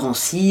est à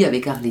Drancy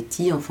avec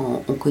Arletty, enfin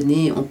on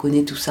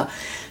connaît tout ça.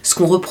 Ce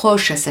qu'on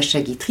reproche à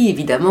Sacha Guitry,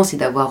 évidemment, c'est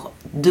d'avoir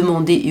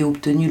demandé et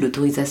obtenu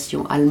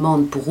l'autorisation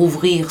allemande pour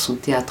ouvrir son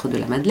théâtre de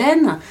la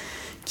Madeleine,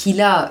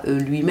 qu'il a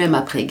lui-même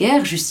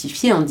après-guerre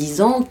justifié en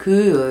disant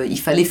qu'il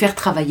fallait faire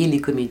travailler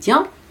les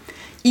comédiens,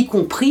 y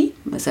compris,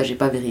 ça j'ai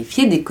pas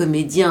vérifié, des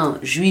comédiens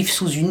juifs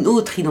sous une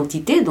autre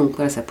identité, donc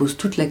voilà, ça pose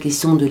toute la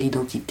question de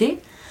l'identité.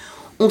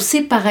 On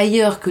sait par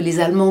ailleurs que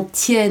les Allemands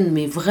tiennent,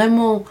 mais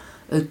vraiment,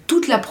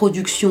 toute la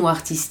production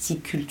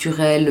artistique,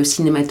 culturelle,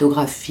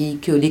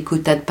 cinématographique, les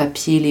quotas de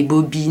papier, les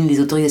bobines,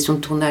 les autorisations de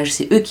tournage,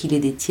 c'est eux qui les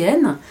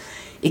détiennent.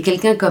 Et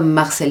quelqu'un comme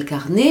Marcel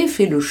Carné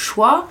fait le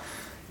choix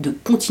de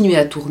continuer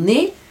à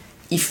tourner.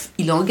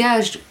 Il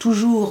engage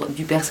toujours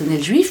du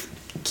personnel juif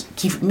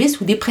qui met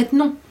sous des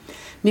prête-noms.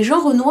 Mais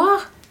Jean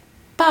Renoir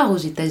part aux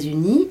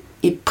États-Unis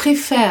et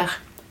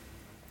préfère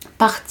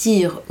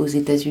partir aux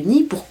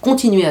États-Unis pour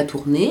continuer à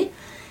tourner.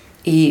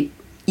 Et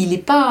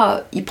il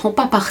prend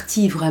pas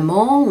parti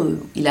vraiment.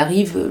 Il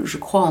arrive, je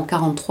crois, en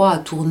 1943 à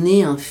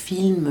tourner un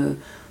film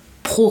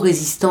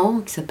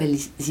pro-résistant qui s'appelle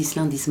This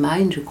Land Is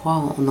Mine, je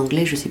crois, en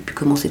anglais, je ne sais plus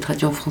comment c'est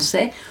traduit en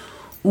français,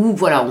 où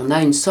voilà, on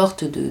a une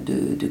sorte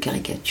de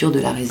caricature de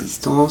la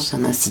résistance,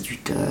 un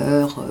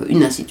instituteur,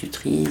 une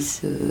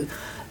institutrice,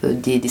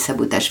 des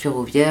sabotages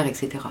ferroviaires,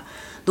 etc.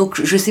 Donc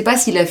je ne sais pas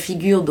si la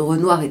figure de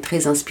Renoir est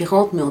très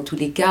inspirante, mais en tous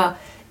les cas,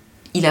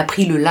 il a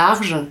pris le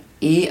large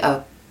et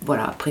a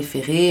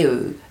préféré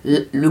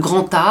le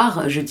grand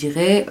art, je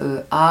dirais,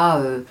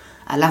 à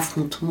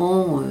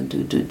l'affrontement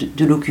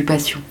de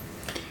l'occupation.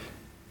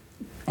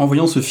 En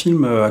voyant ce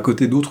film à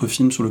côté d'autres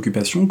films sur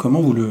l'occupation,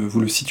 comment vous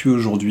le situez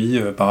aujourd'hui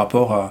par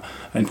rapport à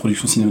une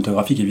production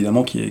cinématographique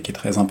évidemment qui est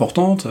très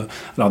importante?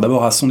 Alors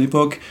d'abord à son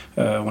époque,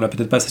 on l'a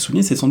peut-être pas assez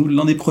souligné, c'est sans doute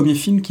l'un des premiers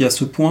films qui à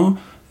ce point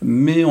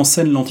met en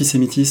scène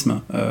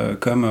l'antisémitisme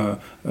comme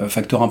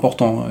facteur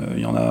important.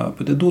 Il y en a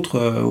peut-être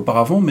d'autres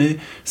auparavant, mais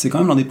c'est quand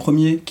même l'un des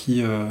premiers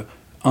qui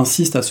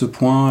insiste à ce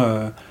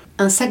point...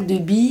 Un sac de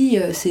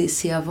billes,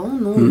 c'est avant,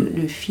 non,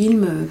 le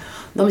film.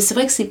 Non, mais c'est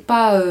vrai que c'est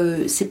pas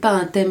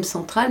un thème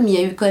central, mais il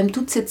y a eu quand même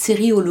toute cette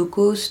série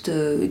Holocauste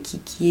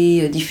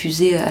qui est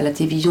diffusée à la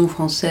télévision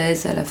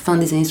française à la fin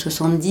des années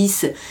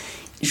 70,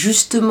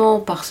 justement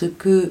parce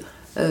que,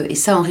 et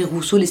ça Henri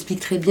Rousseau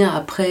l'explique très bien,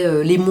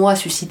 après l'émoi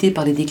suscité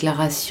par les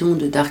déclarations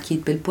de Darquier et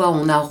de Pellepoix,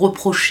 on a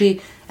reproché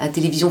à la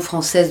télévision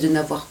française de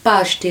n'avoir pas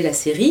acheté la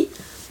série.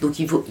 Donc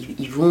ils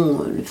vont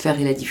le faire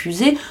et la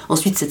diffuser.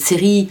 Ensuite, cette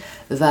série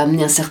va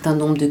amener un certain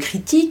nombre de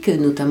critiques,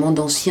 notamment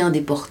d'anciens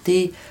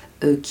déportés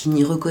qui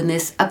n'y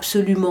reconnaissent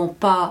absolument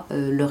pas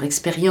leur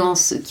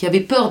expérience, qui avaient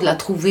peur de la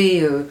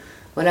trouver.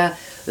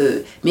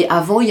 Mais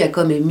avant, il y a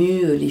quand même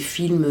eu les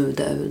films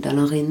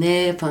d'Alain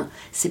Resnais. Enfin,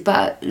 c'est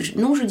pas,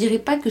 non, je dirais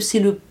pas que c'est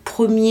le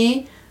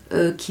premier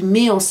qui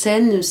met en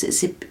scène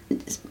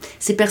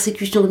ces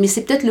persécutions, mais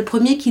c'est peut-être le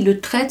premier qui le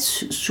traite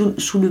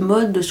sous le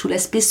mode, sous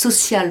l'aspect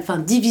social, enfin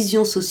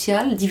division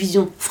sociale,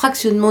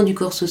 fractionnement du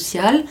corps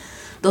social,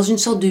 dans une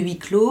sorte de huis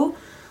clos,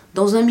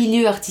 dans un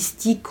milieu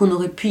artistique qu'on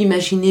aurait pu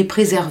imaginer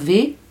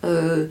préservé.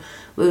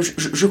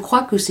 Je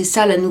crois que c'est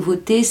ça la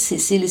nouveauté,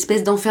 c'est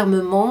l'espèce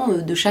d'enfermement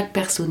de chaque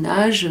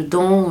personnage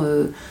dans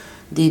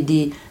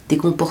des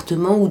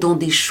comportements ou dans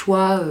des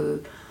choix.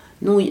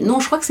 Non,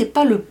 je crois que c'est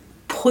pas le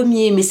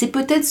premier, mais c'est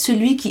peut-être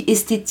celui qui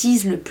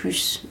esthétise le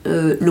plus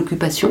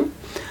l'occupation,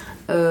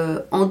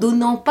 en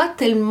donnant pas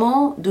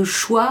tellement de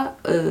choix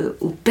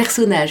aux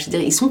personnages.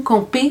 C'est-à-dire, ils sont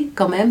campés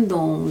quand même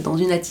dans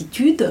une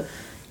attitude,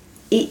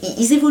 et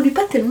ils évoluent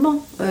pas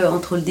tellement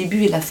entre le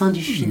début et la fin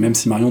du film. Même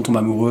si Marion tombe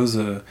amoureuse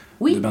de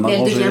Bernard mais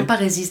elle ne Granger. devient pas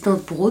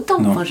résistante pour autant.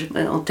 Enfin,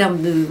 en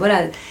termes de...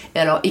 Voilà. Et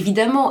alors,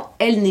 évidemment,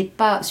 elle n'est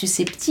pas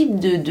susceptible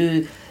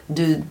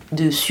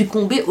de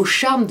succomber au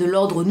charme de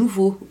l'ordre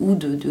nouveau ou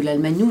de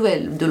l'Allemagne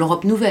nouvelle, de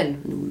l'Europe nouvelle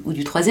ou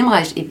du Troisième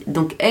Reich. Et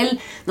donc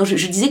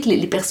je disais que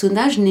les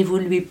personnages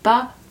n'évoluaient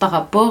pas par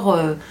rapport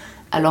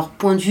à leur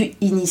point de vue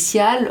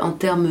initial en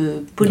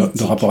termes politiques.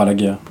 De rapport à la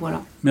guerre.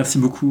 Voilà. Merci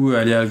beaucoup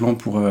Alya Aglan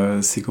pour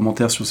ces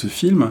commentaires sur ce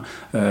film.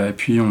 Et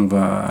puis on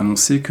va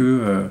annoncer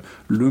que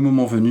le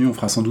moment venu, on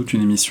fera sans doute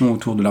une émission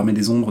autour de l'Armée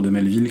des Ombres de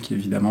Melville, qui est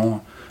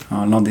évidemment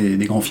l'un des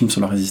grands films sur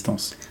la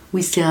résistance.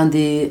 Oui, c'est un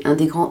des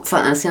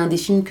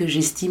films que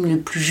j'estime le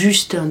plus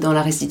juste dans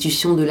la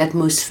restitution de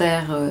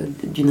l'atmosphère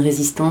d'une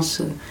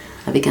résistance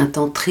avec un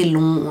temps très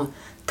long,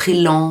 très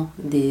lent,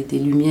 des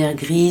lumières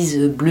grises,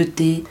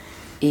 bleutées,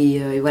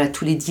 et voilà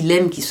tous les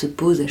dilemmes qui se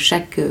posent à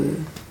chaque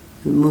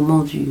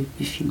moment du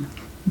film.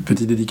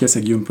 Petite dédicace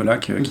à Guillaume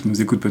Pollack, qui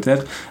nous écoute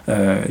peut-être,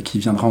 qui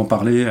viendra en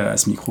parler à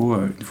ce micro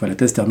une fois la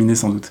thèse terminée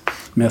sans doute.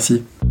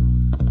 Merci.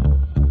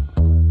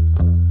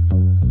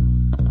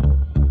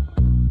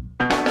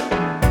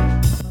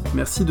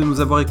 Merci de nous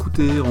avoir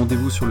écoutés.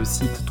 Rendez-vous sur le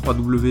site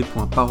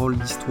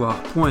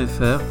www.paroledhistoire.fr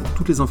pour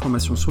toutes les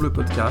informations sur le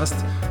podcast,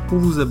 pour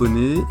vous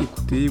abonner,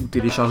 écouter ou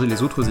télécharger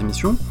les autres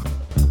émissions.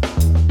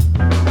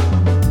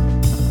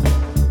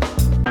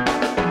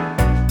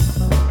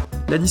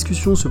 La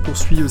discussion se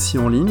poursuit aussi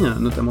en ligne,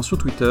 notamment sur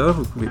Twitter.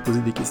 Vous pouvez poser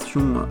des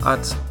questions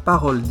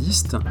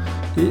 @paroledist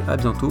et à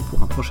bientôt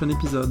pour un prochain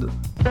épisode.